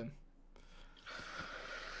do you reckon?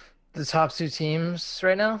 The top 2 teams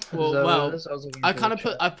right now? Well, I kind of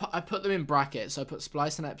put them in brackets. So I put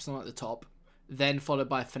Splice and Epsilon at the top, then followed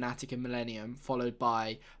by Fnatic and Millennium, followed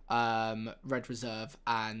by Red Reserve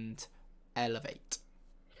and Elevate.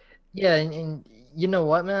 Yeah, and you know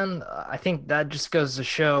what, man? I think that just goes to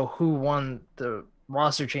show who won the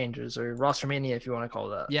roster changes, or roster mania, if you want to call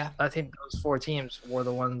it that. Yeah. I think those 4 teams were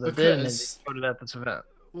the ones that did, and they voted at this event.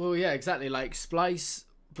 Well, yeah, exactly. Like, Splice,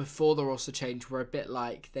 before the roster change, were a bit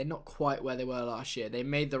like, they're not quite where they were last year. They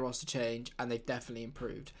made the roster change, and they've definitely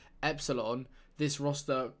improved. Epsilon, this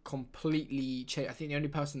roster completely changed. I think the only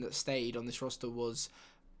person that stayed on this roster was...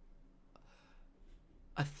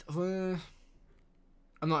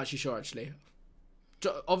 I'm not actually sure, actually.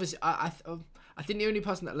 Obviously, I think the only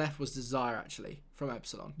person that left was Desire, actually, from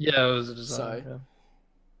Epsilon. Yeah, it was a Desire. So,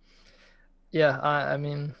 yeah, I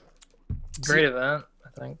mean, great event, I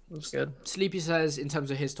think. It was good. Sleepy says, in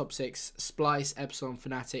terms of his top 6, Splice, Epsilon,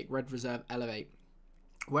 Fnatic, Red Reserve, Elevate.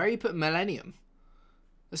 Where are you putting Millennium?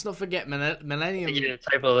 Let's not forget Millennium. You did a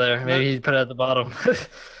typo there. Maybe he put it at the bottom.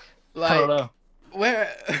 I don't Like, know. where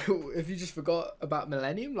if you just forgot about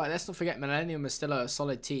Millennium, like let's not forget Millennium is still a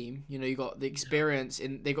solid team. You know, you got the experience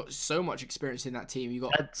in they got so much experience in that team.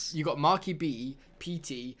 That's You got Marky B,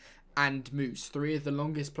 PT, and Moose, three of the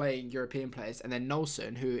longest playing European players, and then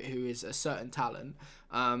Nolson, who is a certain talent.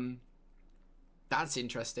 That's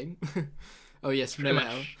interesting. Oh yes, pretty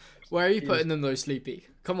Millennium. much. Where are you He was putting them though, Sleepy?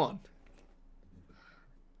 Come on.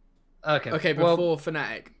 okay. Okay, Well, before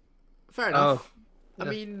Fnatic. Fair oh, enough. I yeah.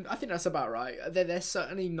 mean, I think that's about right. They're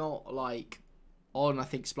certainly not like on, I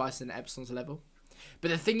think, Splice and Epsilon's level.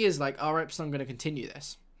 But the thing is, like, are Epsilon going to continue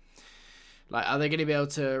this? Like, are they going to be able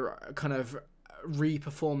to kind of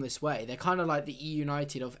re-perform this way? They're kind of like the E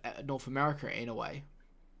United of North America in a way.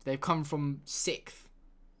 They've come from 6th.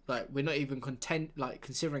 Like, we're not even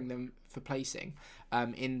considering them for placing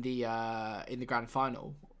in the grand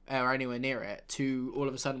final or anywhere near it, to all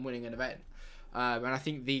of a sudden winning an event. And I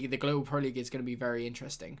think the Global Pro League is going to be very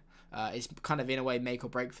interesting. It's kind of in a way make or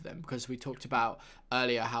break for them, because we talked about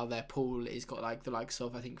earlier how their pool is got like the likes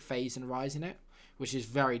of, I think, FaZe and Rise in it, which is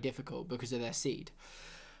very difficult because of their seed.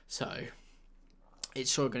 So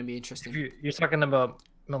it's sure going to be interesting. You're talking about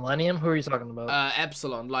Millennium. Who are you talking about?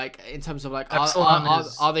 Epsilon, like in terms of like Epsilon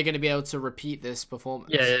are they going to be able to repeat this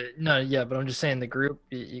performance? yeah, but I'm just saying the group.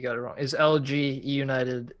 You got it wrong. Is LG, E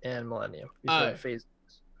United, and Millennium. You said FaZe.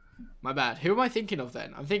 My bad. Who am I thinking of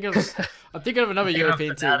then? I'm thinking of another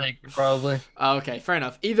European team. Probably. Oh, okay, fair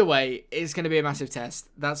enough. Either way, it's going to be a massive test.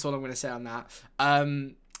 That's all I'm going to say on that.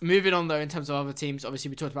 Moving on though, in terms of other teams, obviously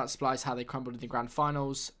we talked about Splice, how they crumbled in the grand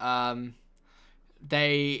finals. They'll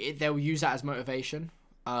use that as motivation.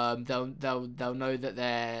 They'll know that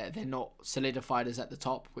they're not solidified as at the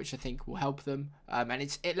top, which I think will help them.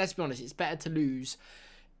 And let's be honest, it's better to lose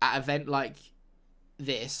at an event like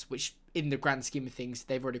this, which in the grand scheme of things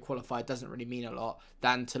they've already qualified, doesn't really mean a lot,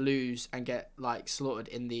 than to lose and get like slaughtered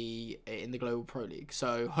in the Global Pro League.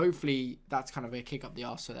 So hopefully that's kind of a kick up the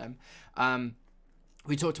arse for them.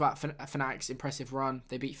 We talked about Fnatic's impressive run.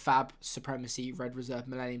 They beat Fab, Supremacy, Red Reserve,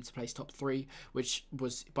 Millennium to place top 3, which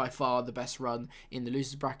was by far the best run in the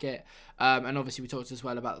losers bracket. And obviously we talked as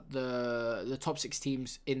well about the top 6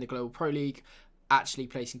 teams in the Global Pro League actually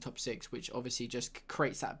placing top 6, which obviously just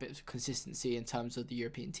creates that bit of consistency in terms of the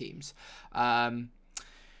European teams. Now,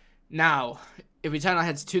 if we turn our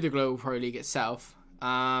heads to the Global Pro League itself,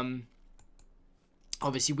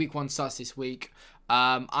 obviously week 1 starts this week.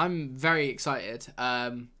 I'm very excited,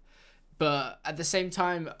 but at the same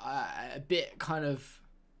time, a bit kind of,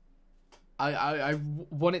 I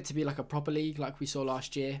want it to be like a proper league like we saw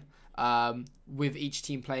last year, with each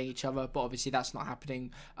team playing each other, but obviously that's not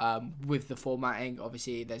happening with the formatting.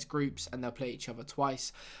 Obviously there's groups and they'll play each other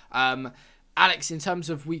twice. Alex, in terms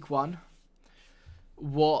of week 1,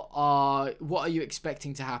 what are you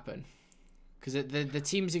expecting to happen? Because the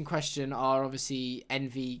teams in question are obviously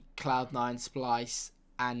Envy, Cloud9, Splice,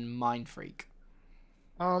 and Mindfreak.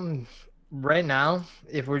 Right now,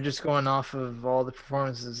 if we're just going off of all the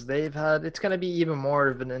performances they've had, it's going to be even more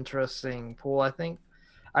of an interesting pool, I think.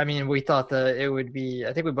 I mean, we thought that it would be,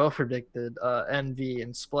 I think we both predicted Envy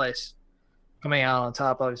and Splice coming out on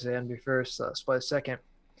top. Obviously, Envy first, Splice second.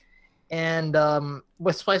 And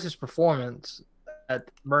with Splice's performance at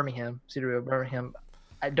Birmingham, CWL Birmingham,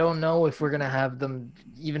 I don't know if we're going to have them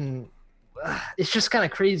even. It's just kind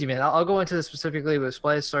of crazy, man. I'll go into this specifically with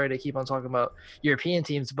Splice. Sorry to keep on talking about European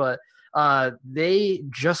teams, but they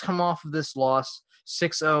just come off of this loss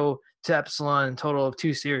 6-0 to Epsilon, total of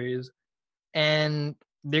 2 series. And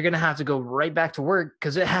they're going to have to go right back to work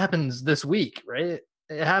because it happens this week, right?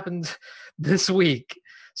 It happens this week.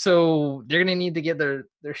 So they're going to need to get their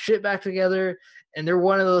shit back together. And they're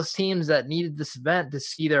one of those teams that needed this event to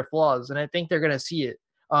see their flaws. And I think they're going to see it.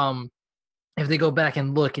 If they go back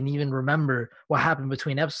and look and even remember what happened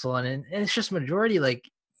between Epsilon, and it's just majority, like,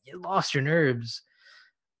 you lost your nerves.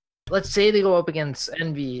 Let's say they go up against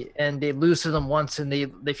Envy and they lose to them once and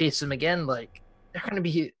they face them again, like, they're going to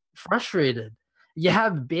be frustrated. You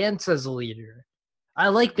have Bance as a leader. I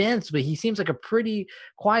like Bance, but he seems like a pretty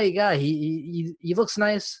quiet guy. He looks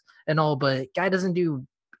nice and all, but guy doesn't do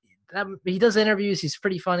that. He does interviews. He's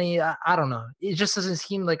pretty funny. I don't know. It just doesn't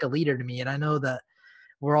seem like a leader to me. And I know that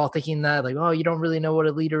we're all thinking that, like, oh, you don't really know what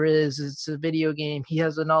a leader is. It's a video game. He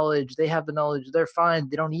has the knowledge. They have the knowledge. They're fine.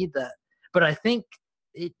 They don't need that. But I think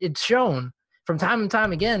it's shown from time and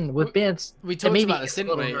time again with Bance. We talked about this,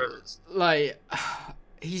 didn't we? Like,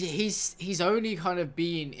 he's only kind of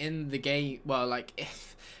been in the game, well, like,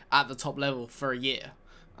 if at the top level for a year.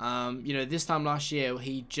 You know, this time last year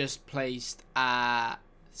he just placed at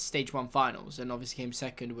Stage 1 finals, and obviously came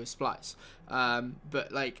second with Splice.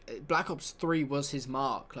 But like Black Ops 3 was his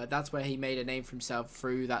mark. Like that's where he made a name for himself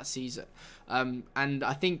through that season. And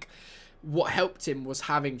I think what helped him was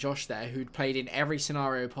having Josh there, who'd played in every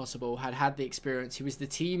scenario possible, had the experience. He was the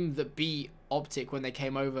team that beat Optic when they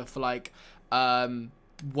came over for like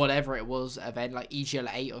whatever it was event, like EGL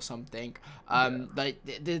 8 or something. Like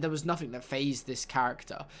there was nothing that phased this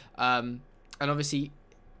character. And obviously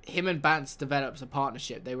him and Bance developed a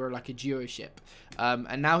partnership. They were like a duo-ship.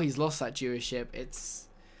 And now he's lost that duo-ship.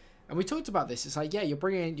 And we talked about this. It's like, yeah, you're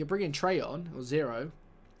bringing Trey on, or Zero,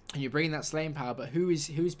 and you're bringing that slaying power, but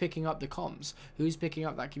who's picking up the comms? Who's picking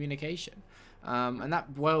up that communication? And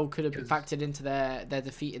that well could have been factored into their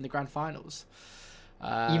defeat in the grand finals.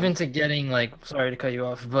 Even to getting, like, sorry to cut you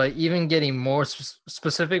off, but even getting more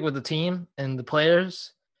specific with the team and the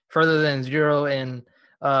players, further than Zero and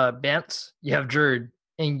Bance, you have Jerd.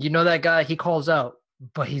 And you know that guy, he calls out,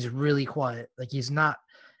 but he's really quiet. Like, he's not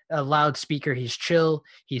a loudspeaker. He's chill.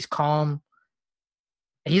 He's calm.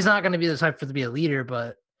 He's not going to be the type to be a leader,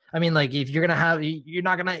 but I mean, like, if you're going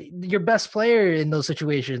to your best player in those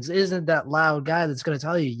situations isn't that loud guy that's going to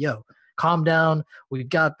tell you, yo, calm down. We've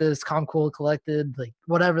got this, calm, cool, collected, like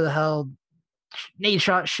whatever the hell, nade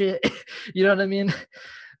shot shit. You know what I mean?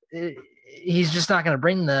 He's just not going to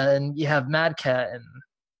bring that. And you have Mad Cat, and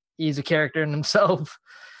he's a character in himself.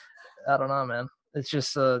 I don't know, man. It's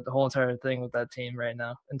just the whole entire thing with that team right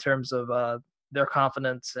now in terms of their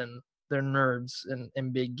confidence and their nerves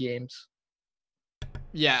in big games.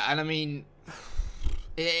 Yeah, and I mean,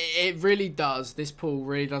 it really does. This pool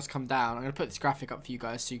really does come down. I'm gonna put this graphic up for you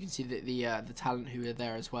guys so you can see the talent who are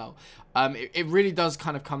there as well. It really does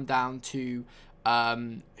kind of come down to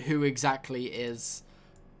who exactly is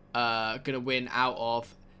gonna win out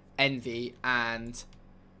of Envy and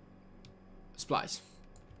Splice.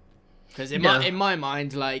 Because in my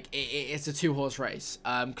mind, like it's a 2-horse race.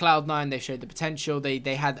 Cloud9, they showed the potential. They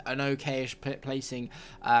had an okayish placing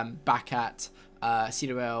back at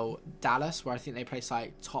CWL Dallas, where I think they placed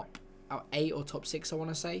like top 8 or top 6, I want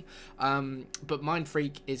to say. But Mind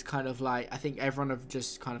Freak is kind of like, I think everyone have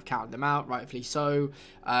just kind of counted them out, rightfully so.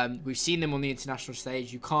 We've seen them on the international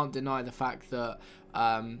stage. You can't deny the fact that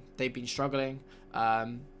they've been struggling.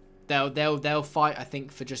 They'll fight, I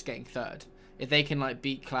think, for just getting third. If they can like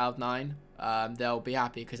beat Cloud9, they'll be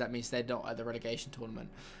happy, because that means they're not at the relegation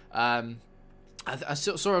tournament. I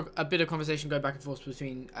saw a bit of conversation go back and forth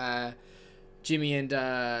between Jimmy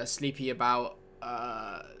and Sleepy about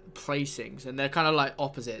placings, and they're kind of like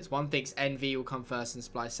opposites. One thinks Envy will come first and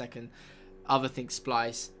Splice second. Other thinks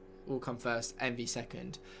Splice will come first, Envy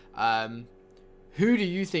second. Who do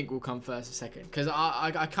you think will come first or second? Because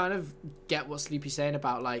I kind of get what Sleepy's saying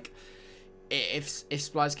about like, if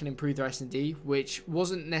Splice can improve their S&D, which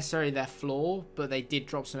wasn't necessarily their flaw, but they did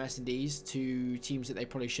drop some S&Ds to teams that they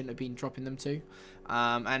probably shouldn't have been dropping them to,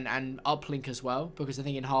 and uplink as well, because I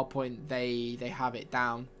think in Hardpoint they have it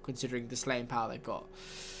down considering the slaying power they've got.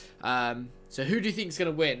 So who do you think is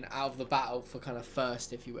going to win out of the battle for kind of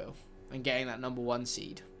first, if you will, and getting that #1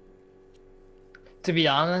 seed? To be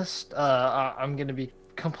honest, I'm going to be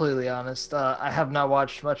completely honest. I have not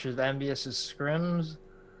watched much of Ambious's scrims.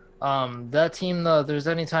 That team, though, there's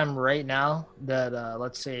any time right now that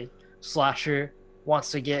let's say Slasher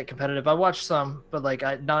wants to get competitive. I watched some, but like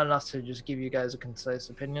not enough to just give you guys a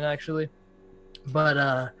concise opinion, actually.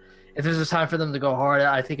 But if there's a time for them to go hard,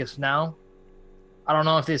 I think it's now. I don't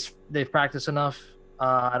know if they've practiced enough.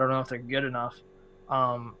 I don't know if they're good enough.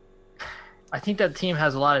 I think that team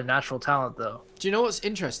has a lot of natural talent, though. Do you know what's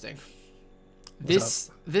interesting? This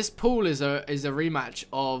pool is a rematch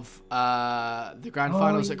of the grand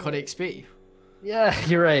finals at COD XP. Yeah,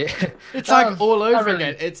 you're right. It's like all over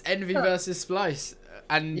again. It's Envy versus Splice,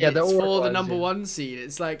 and it's for the #1 seed.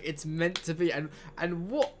 It's like it's meant to be. And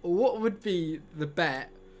what would be the bet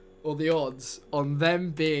or the odds on them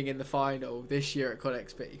being in the final this year at COD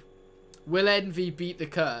XP? Will Envy beat the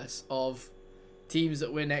curse of teams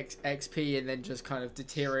that win XP and then just kind of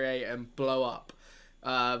deteriorate and blow up?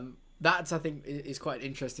 That's, I think, is quite an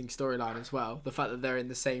interesting storyline as well. The fact that they're in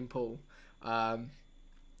the same pool.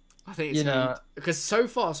 I think it's because so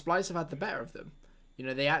far Splice have had the better of them. You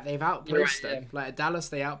know, they've outplaced them. Like at Dallas,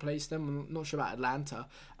 they outplaced them. I'm not sure about Atlanta,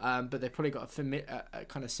 but they've probably got a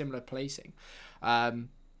kind of similar placing. But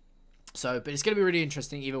it's going to be really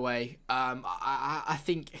interesting either way. I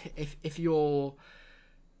think if you're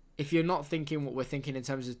not thinking what we're thinking in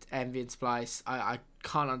terms of Envy and Splice, I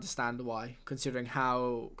can't understand why, considering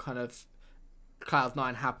how kind of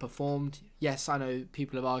Cloud9 have performed. Yes, I know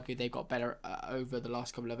people have argued they got better over the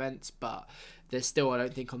last couple of events, but they're still, I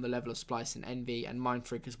don't think, on the level of Splice and Envy, and Mind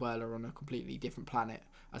Freak as well are on a completely different planet.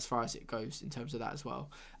 as far as it goes in terms of that as well.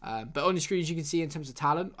 But on the screens you can see in terms of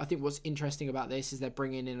talent, I think what's interesting about this is they're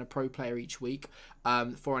bringing in a pro player each week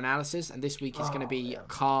for analysis, and this week is going to be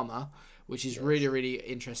Karma, which is really, really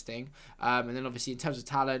interesting. And then obviously in terms of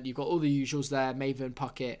talent, you've got all the usuals there: Maven,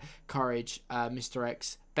 Puckett, Courage, Mr.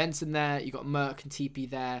 X, Benson there. You've got Merc and TP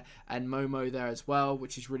there, and Momo there as well,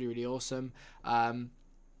 which is really, really awesome.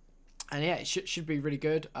 And yeah, it should be really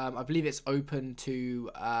good. I believe it's open to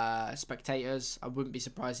spectators. I wouldn't be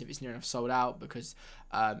surprised if it's near enough sold out, because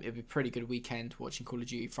it'll be a pretty good weekend watching Call of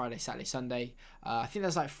Duty Friday, Saturday, Sunday. I think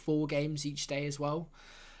there's like 4 games each day as well.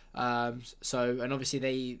 And obviously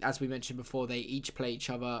they, as we mentioned before, they each play each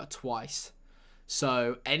other twice.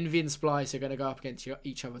 So Envy and Splice are going to go up against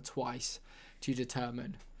each other twice to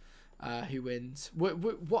determine who wins.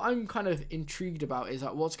 What I'm kind of intrigued about is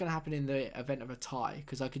like what's going to happen in the event of a tie,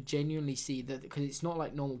 because I could genuinely see that, because it's not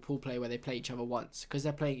like normal pool play where they play each other once, because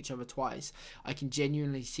they're playing each other twice. I can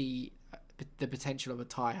genuinely see the potential of a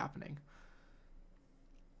tie happening,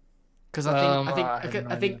 because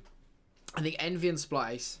I think Envy and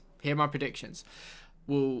Splice, here are my predictions,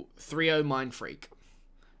 will 3-0 Mind Freak,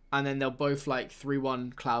 and then they'll both like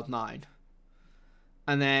 3-1 Cloud9,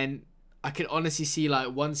 and then I could honestly see like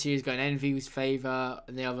one series going Envy's favour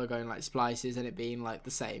and the other going like Splice's, and it being like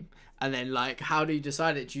the same. And then like, how do you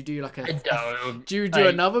decide it? Do you do like do you do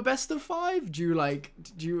another best of 5? I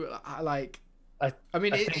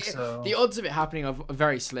think so. The odds of it happening are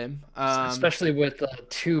very slim, especially with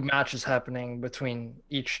 2 matches happening between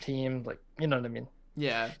each team. Like, you know what I mean?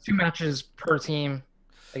 Yeah, 2 matches per team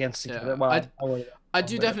against each other. Well, I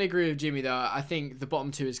do definitely agree with Jimmy though. I think the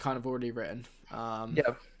bottom 2 is kind of already written.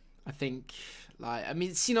 Yeah. I think, like, I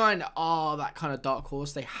mean, C9 are that kind of dark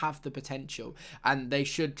horse. They have the potential, and they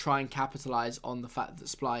should try and capitalize on the fact that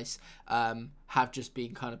Splice have just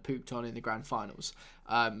been kind of pooped on in the grand finals.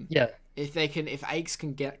 If Aches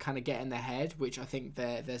can get in their head, which I think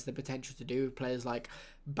there's the potential to do with players like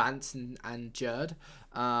Bance and Jerd,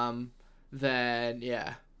 then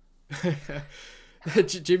yeah.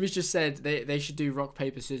 Jimmy's just said they should do rock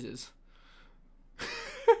paper scissors.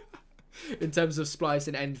 In terms of Splice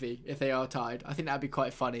and Envy, if they are tied, I think that'd be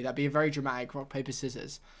quite funny. That'd be a very dramatic rock paper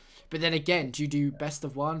scissors. But then again, do you do best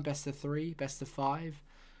of 1, best of 3, best of 5?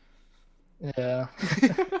 Yeah.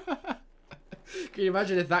 Can you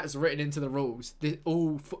imagine if that's written into the rules?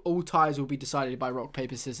 All ties will be decided by rock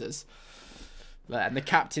paper scissors, and the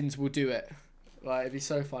captains will do it. Like, it'd be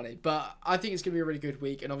so funny. But I think it's gonna be a really good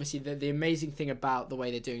week. And obviously, the amazing thing about the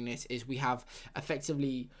way they're doing this is we have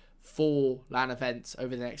effectively 4 LAN events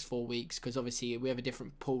over the next 4 weeks, because obviously we have a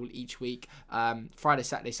different pool each week. Friday,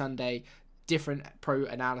 Saturday, Sunday, different pro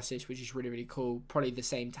analysis, which is really, really cool. Probably the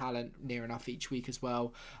same talent near enough each week as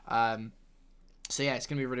well. So yeah, it's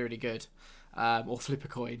gonna be really, really good. Or flip a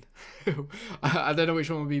coin. I don't know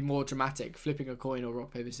which one would be more dramatic, flipping a coin or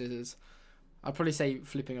rock paper scissors. I'd probably say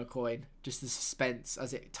flipping a coin, just the suspense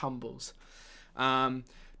as it tumbles. But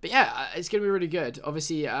yeah, it's gonna be really good.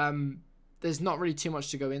 Obviously, there's not really too much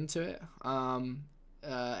to go into it.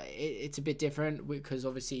 It's a bit different because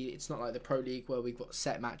obviously it's not like the Pro League where we've got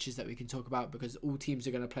set matches that we can talk about, because all teams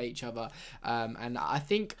are going to play each other. And I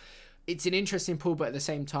think it's an interesting pool, but at the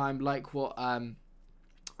same time, like what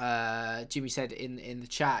Jimmy said in the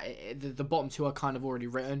chat, the bottom 2 are kind of already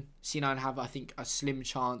written. C9 have, I think, a slim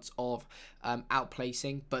chance of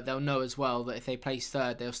outplacing, but they'll know as well that if they place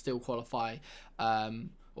 3rd, they'll still qualify,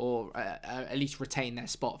 or at least retain their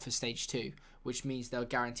spot for stage 2, which means they're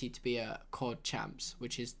guaranteed to be a COD champs,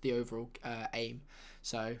 which is the overall aim.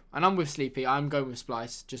 So, and I'm with Sleepy. I'm going with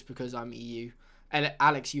Splice just because I'm EU. And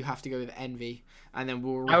Alex, you have to go with Envy, and then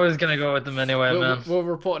I was gonna go with them anyway, man. We'll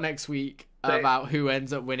report next week about who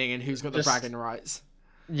ends up winning and who's got the bragging rights.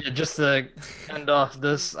 Yeah, just to end off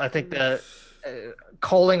this, I think that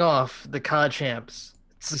calling off the COD champs,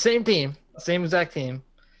 it's the same team, same exact team.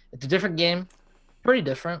 It's a different game. Pretty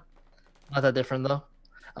different. Not that different, though.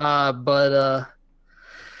 But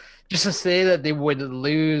just to say that they would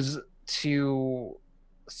lose to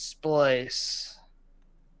Splice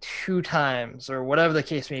 2 times, or whatever the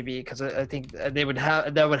case may be, because I think that would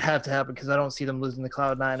have to happen, because I don't see them losing to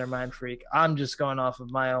Cloud9 or Mind Freak. I'm just going off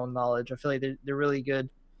of my own knowledge. I feel like they're really good.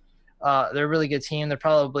 They're a really good team. They're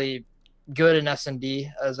probably good in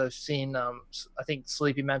S&D, as I've seen. I think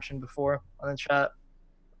Sleepy mentioned before on the chat.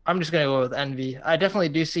 I'm just going to go with Envy. I definitely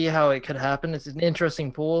do see how it could happen. It's an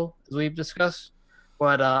interesting pool, as we've discussed.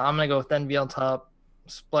 But I'm going to go with Envy on top,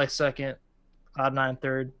 Splice 2nd, Cloud9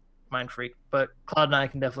 3rd, Mind Freak. But Cloud9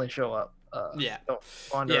 can definitely show up. We're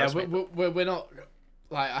not...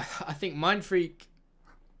 Like, I think Mind Freak...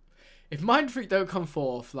 If Mind Freak don't come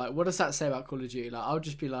forth, like, what does that say about Call of Duty? Like, I'll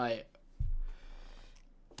just be like...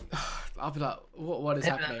 I'll be like, what is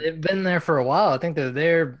happening? They've been there for a while. I think they're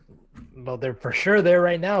there. Well, they're for sure there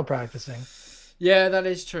right now practicing. Yeah, that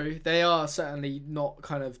is true. They are certainly not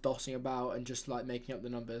kind of dossing about and just like making up the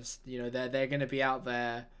numbers. You know, they're going to be out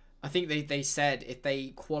there. I think they said if they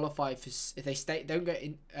qualify for, if they don't get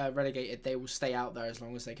relegated, they will stay out there as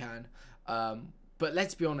long as they can. But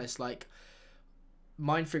let's be honest, like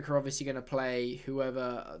Mindfreak are obviously going to play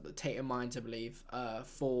whoever Tate and Mines, I believe,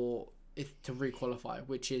 to requalify,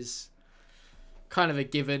 which is kind of a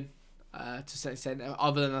given. To some extent,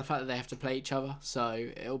 other than the fact that they have to play each other, so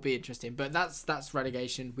it'll be interesting. But that's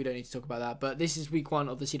relegation. We don't need to talk about that. But this is week 1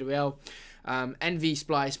 of the CWL. NV,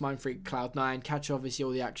 Splice, Mindfreak, Cloud9. Catch obviously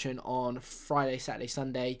all the action on Friday, Saturday,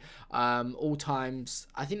 Sunday. All times.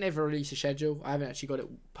 I think they've released a schedule. I haven't actually got it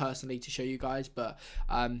personally to show you guys, but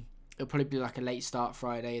it'll probably be like a late start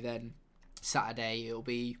Friday. Then Saturday it'll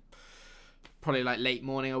be probably like late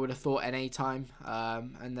morning, I would have thought, NA time,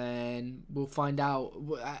 and then we'll find out.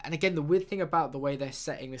 And again, the weird thing about the way they're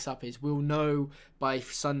setting this up is we'll know by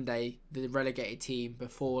Sunday the relegated team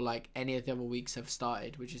before like any of the other weeks have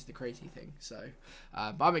started, which is the crazy thing. So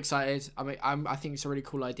but I'm excited. I think it's a really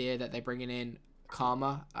cool idea that they're bringing in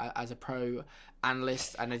Karma as a pro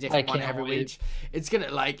analyst and a different one every week. It's gonna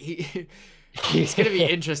it's gonna be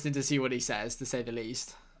interesting to see what he says, to say the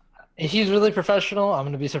least. If he's really professional, I'm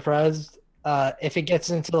gonna be surprised. If it gets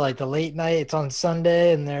into like the late night, it's on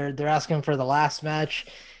Sunday, and they're asking for the last match,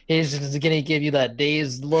 he's just gonna give you that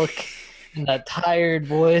dazed look and that tired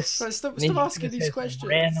voice. Stop asking these questions.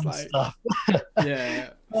 Random stuff. Yeah.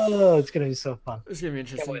 Oh, it's gonna be so fun. It's gonna be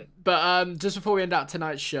interesting. But just before we end out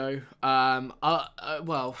tonight's show,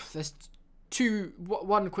 well, there's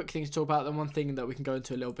one quick thing to talk about, and one thing that we can go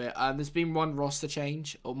into a little bit. There's been one roster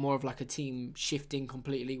change, or more of like a team shifting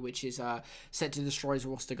completely, which is Set to Destroy's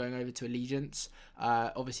roster going over to Allegiance.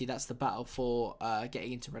 Obviously, that's the battle for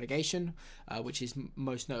getting into relegation, which is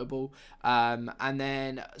most notable. And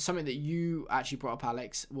then something that you actually brought up,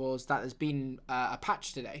 Alex, was that there's been a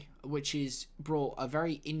patch today, which has brought a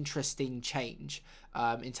very interesting change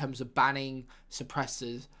in terms of banning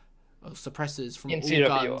suppressors from all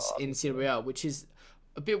guns in CWL, which is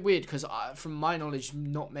a bit weird because from my knowledge,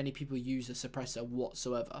 not many people use a suppressor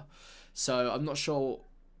whatsoever. So I'm not sure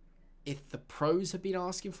if the pros have been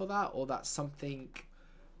asking for that, or that's something.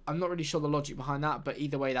 I'm not really sure the logic behind that, but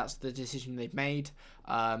either way, that's the decision they've made.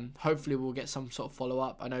 Hopefully we'll get some sort of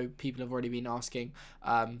follow-up. I know people have already been asking,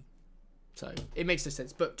 so it makes no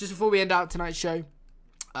sense. But just before we end out tonight's show,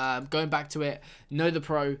 going back to it, know the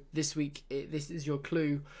pro this week. This is your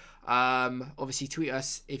clue. Obviously tweet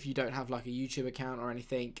us if you don't have like a YouTube account or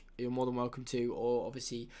anything. You're more than welcome to, or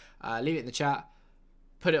obviously leave it in the chat,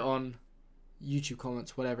 put it on YouTube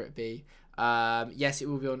comments, whatever it be. Yes, it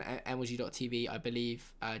will be on MLG.tv, I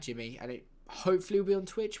believe, Jimmy, and it hopefully will be on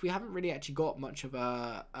Twitch. We haven't really actually got much of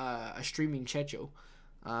a streaming schedule,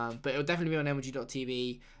 but it'll definitely be on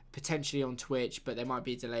MLG.tv, potentially on Twitch, but there might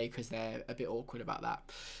be a delay because they're a bit awkward about that.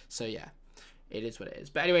 So yeah, it is what it is.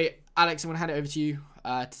 But anyway, Alex, I'm going to hand it over to you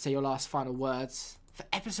to say your last final words for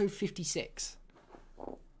episode 56.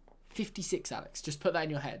 56, Alex. Just put that in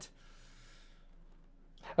your head.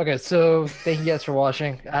 Okay, so thank you guys for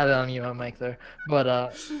watching. I don't know my mic there.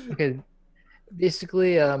 But, okay,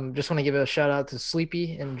 basically, just want to give a shout-out to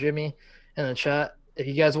Sleepy and Jimmy in the chat. If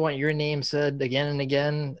you guys want your name said again and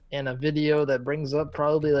again in a video that brings up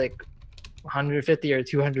probably like 150 or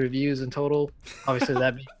 200 views in total, obviously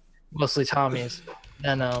that'd be mostly Tommy's.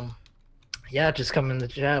 And yeah, just come in the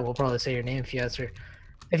chat. We'll probably say your name if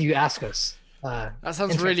you ask us. That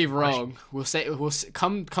sounds really wrong. We'll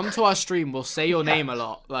come to our stream. We'll say your name a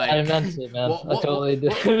lot. Like, I meant it, man. I totally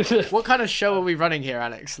did. What kind of show are we running here,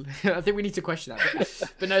 Alex? I think we need to question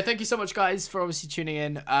that. But no, thank you so much, guys, for obviously tuning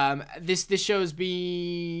in. This show has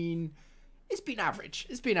been. It's been average.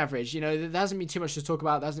 It's been average. You know, there hasn't been too much to talk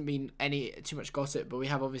about. There hasn't been too much gossip, but we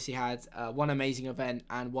have obviously had one amazing event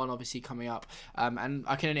and one obviously coming up. And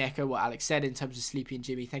I can only echo what Alex said in terms of Sleepy and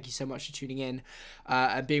Jimmy. Thank you so much for tuning in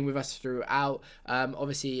and being with us throughout.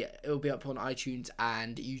 Obviously, it will be up on iTunes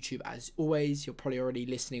and YouTube as always. You're probably already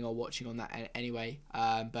listening or watching on that anyway.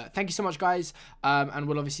 But thank you so much, guys. And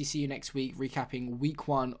we'll obviously see you next week, recapping week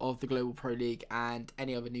 1 of the Global Pro League and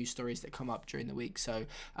any other news stories that come up during the week. So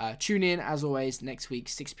tune in as always next week,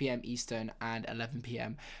 6 p.m. Eastern and 11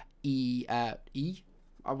 p.m. Where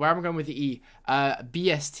am I going with the E?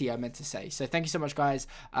 BST, I meant to say. So thank you so much, guys,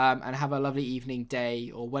 and have a lovely evening, day,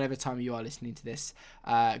 or whatever time you are listening to this.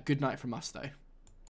 Good night from us, though.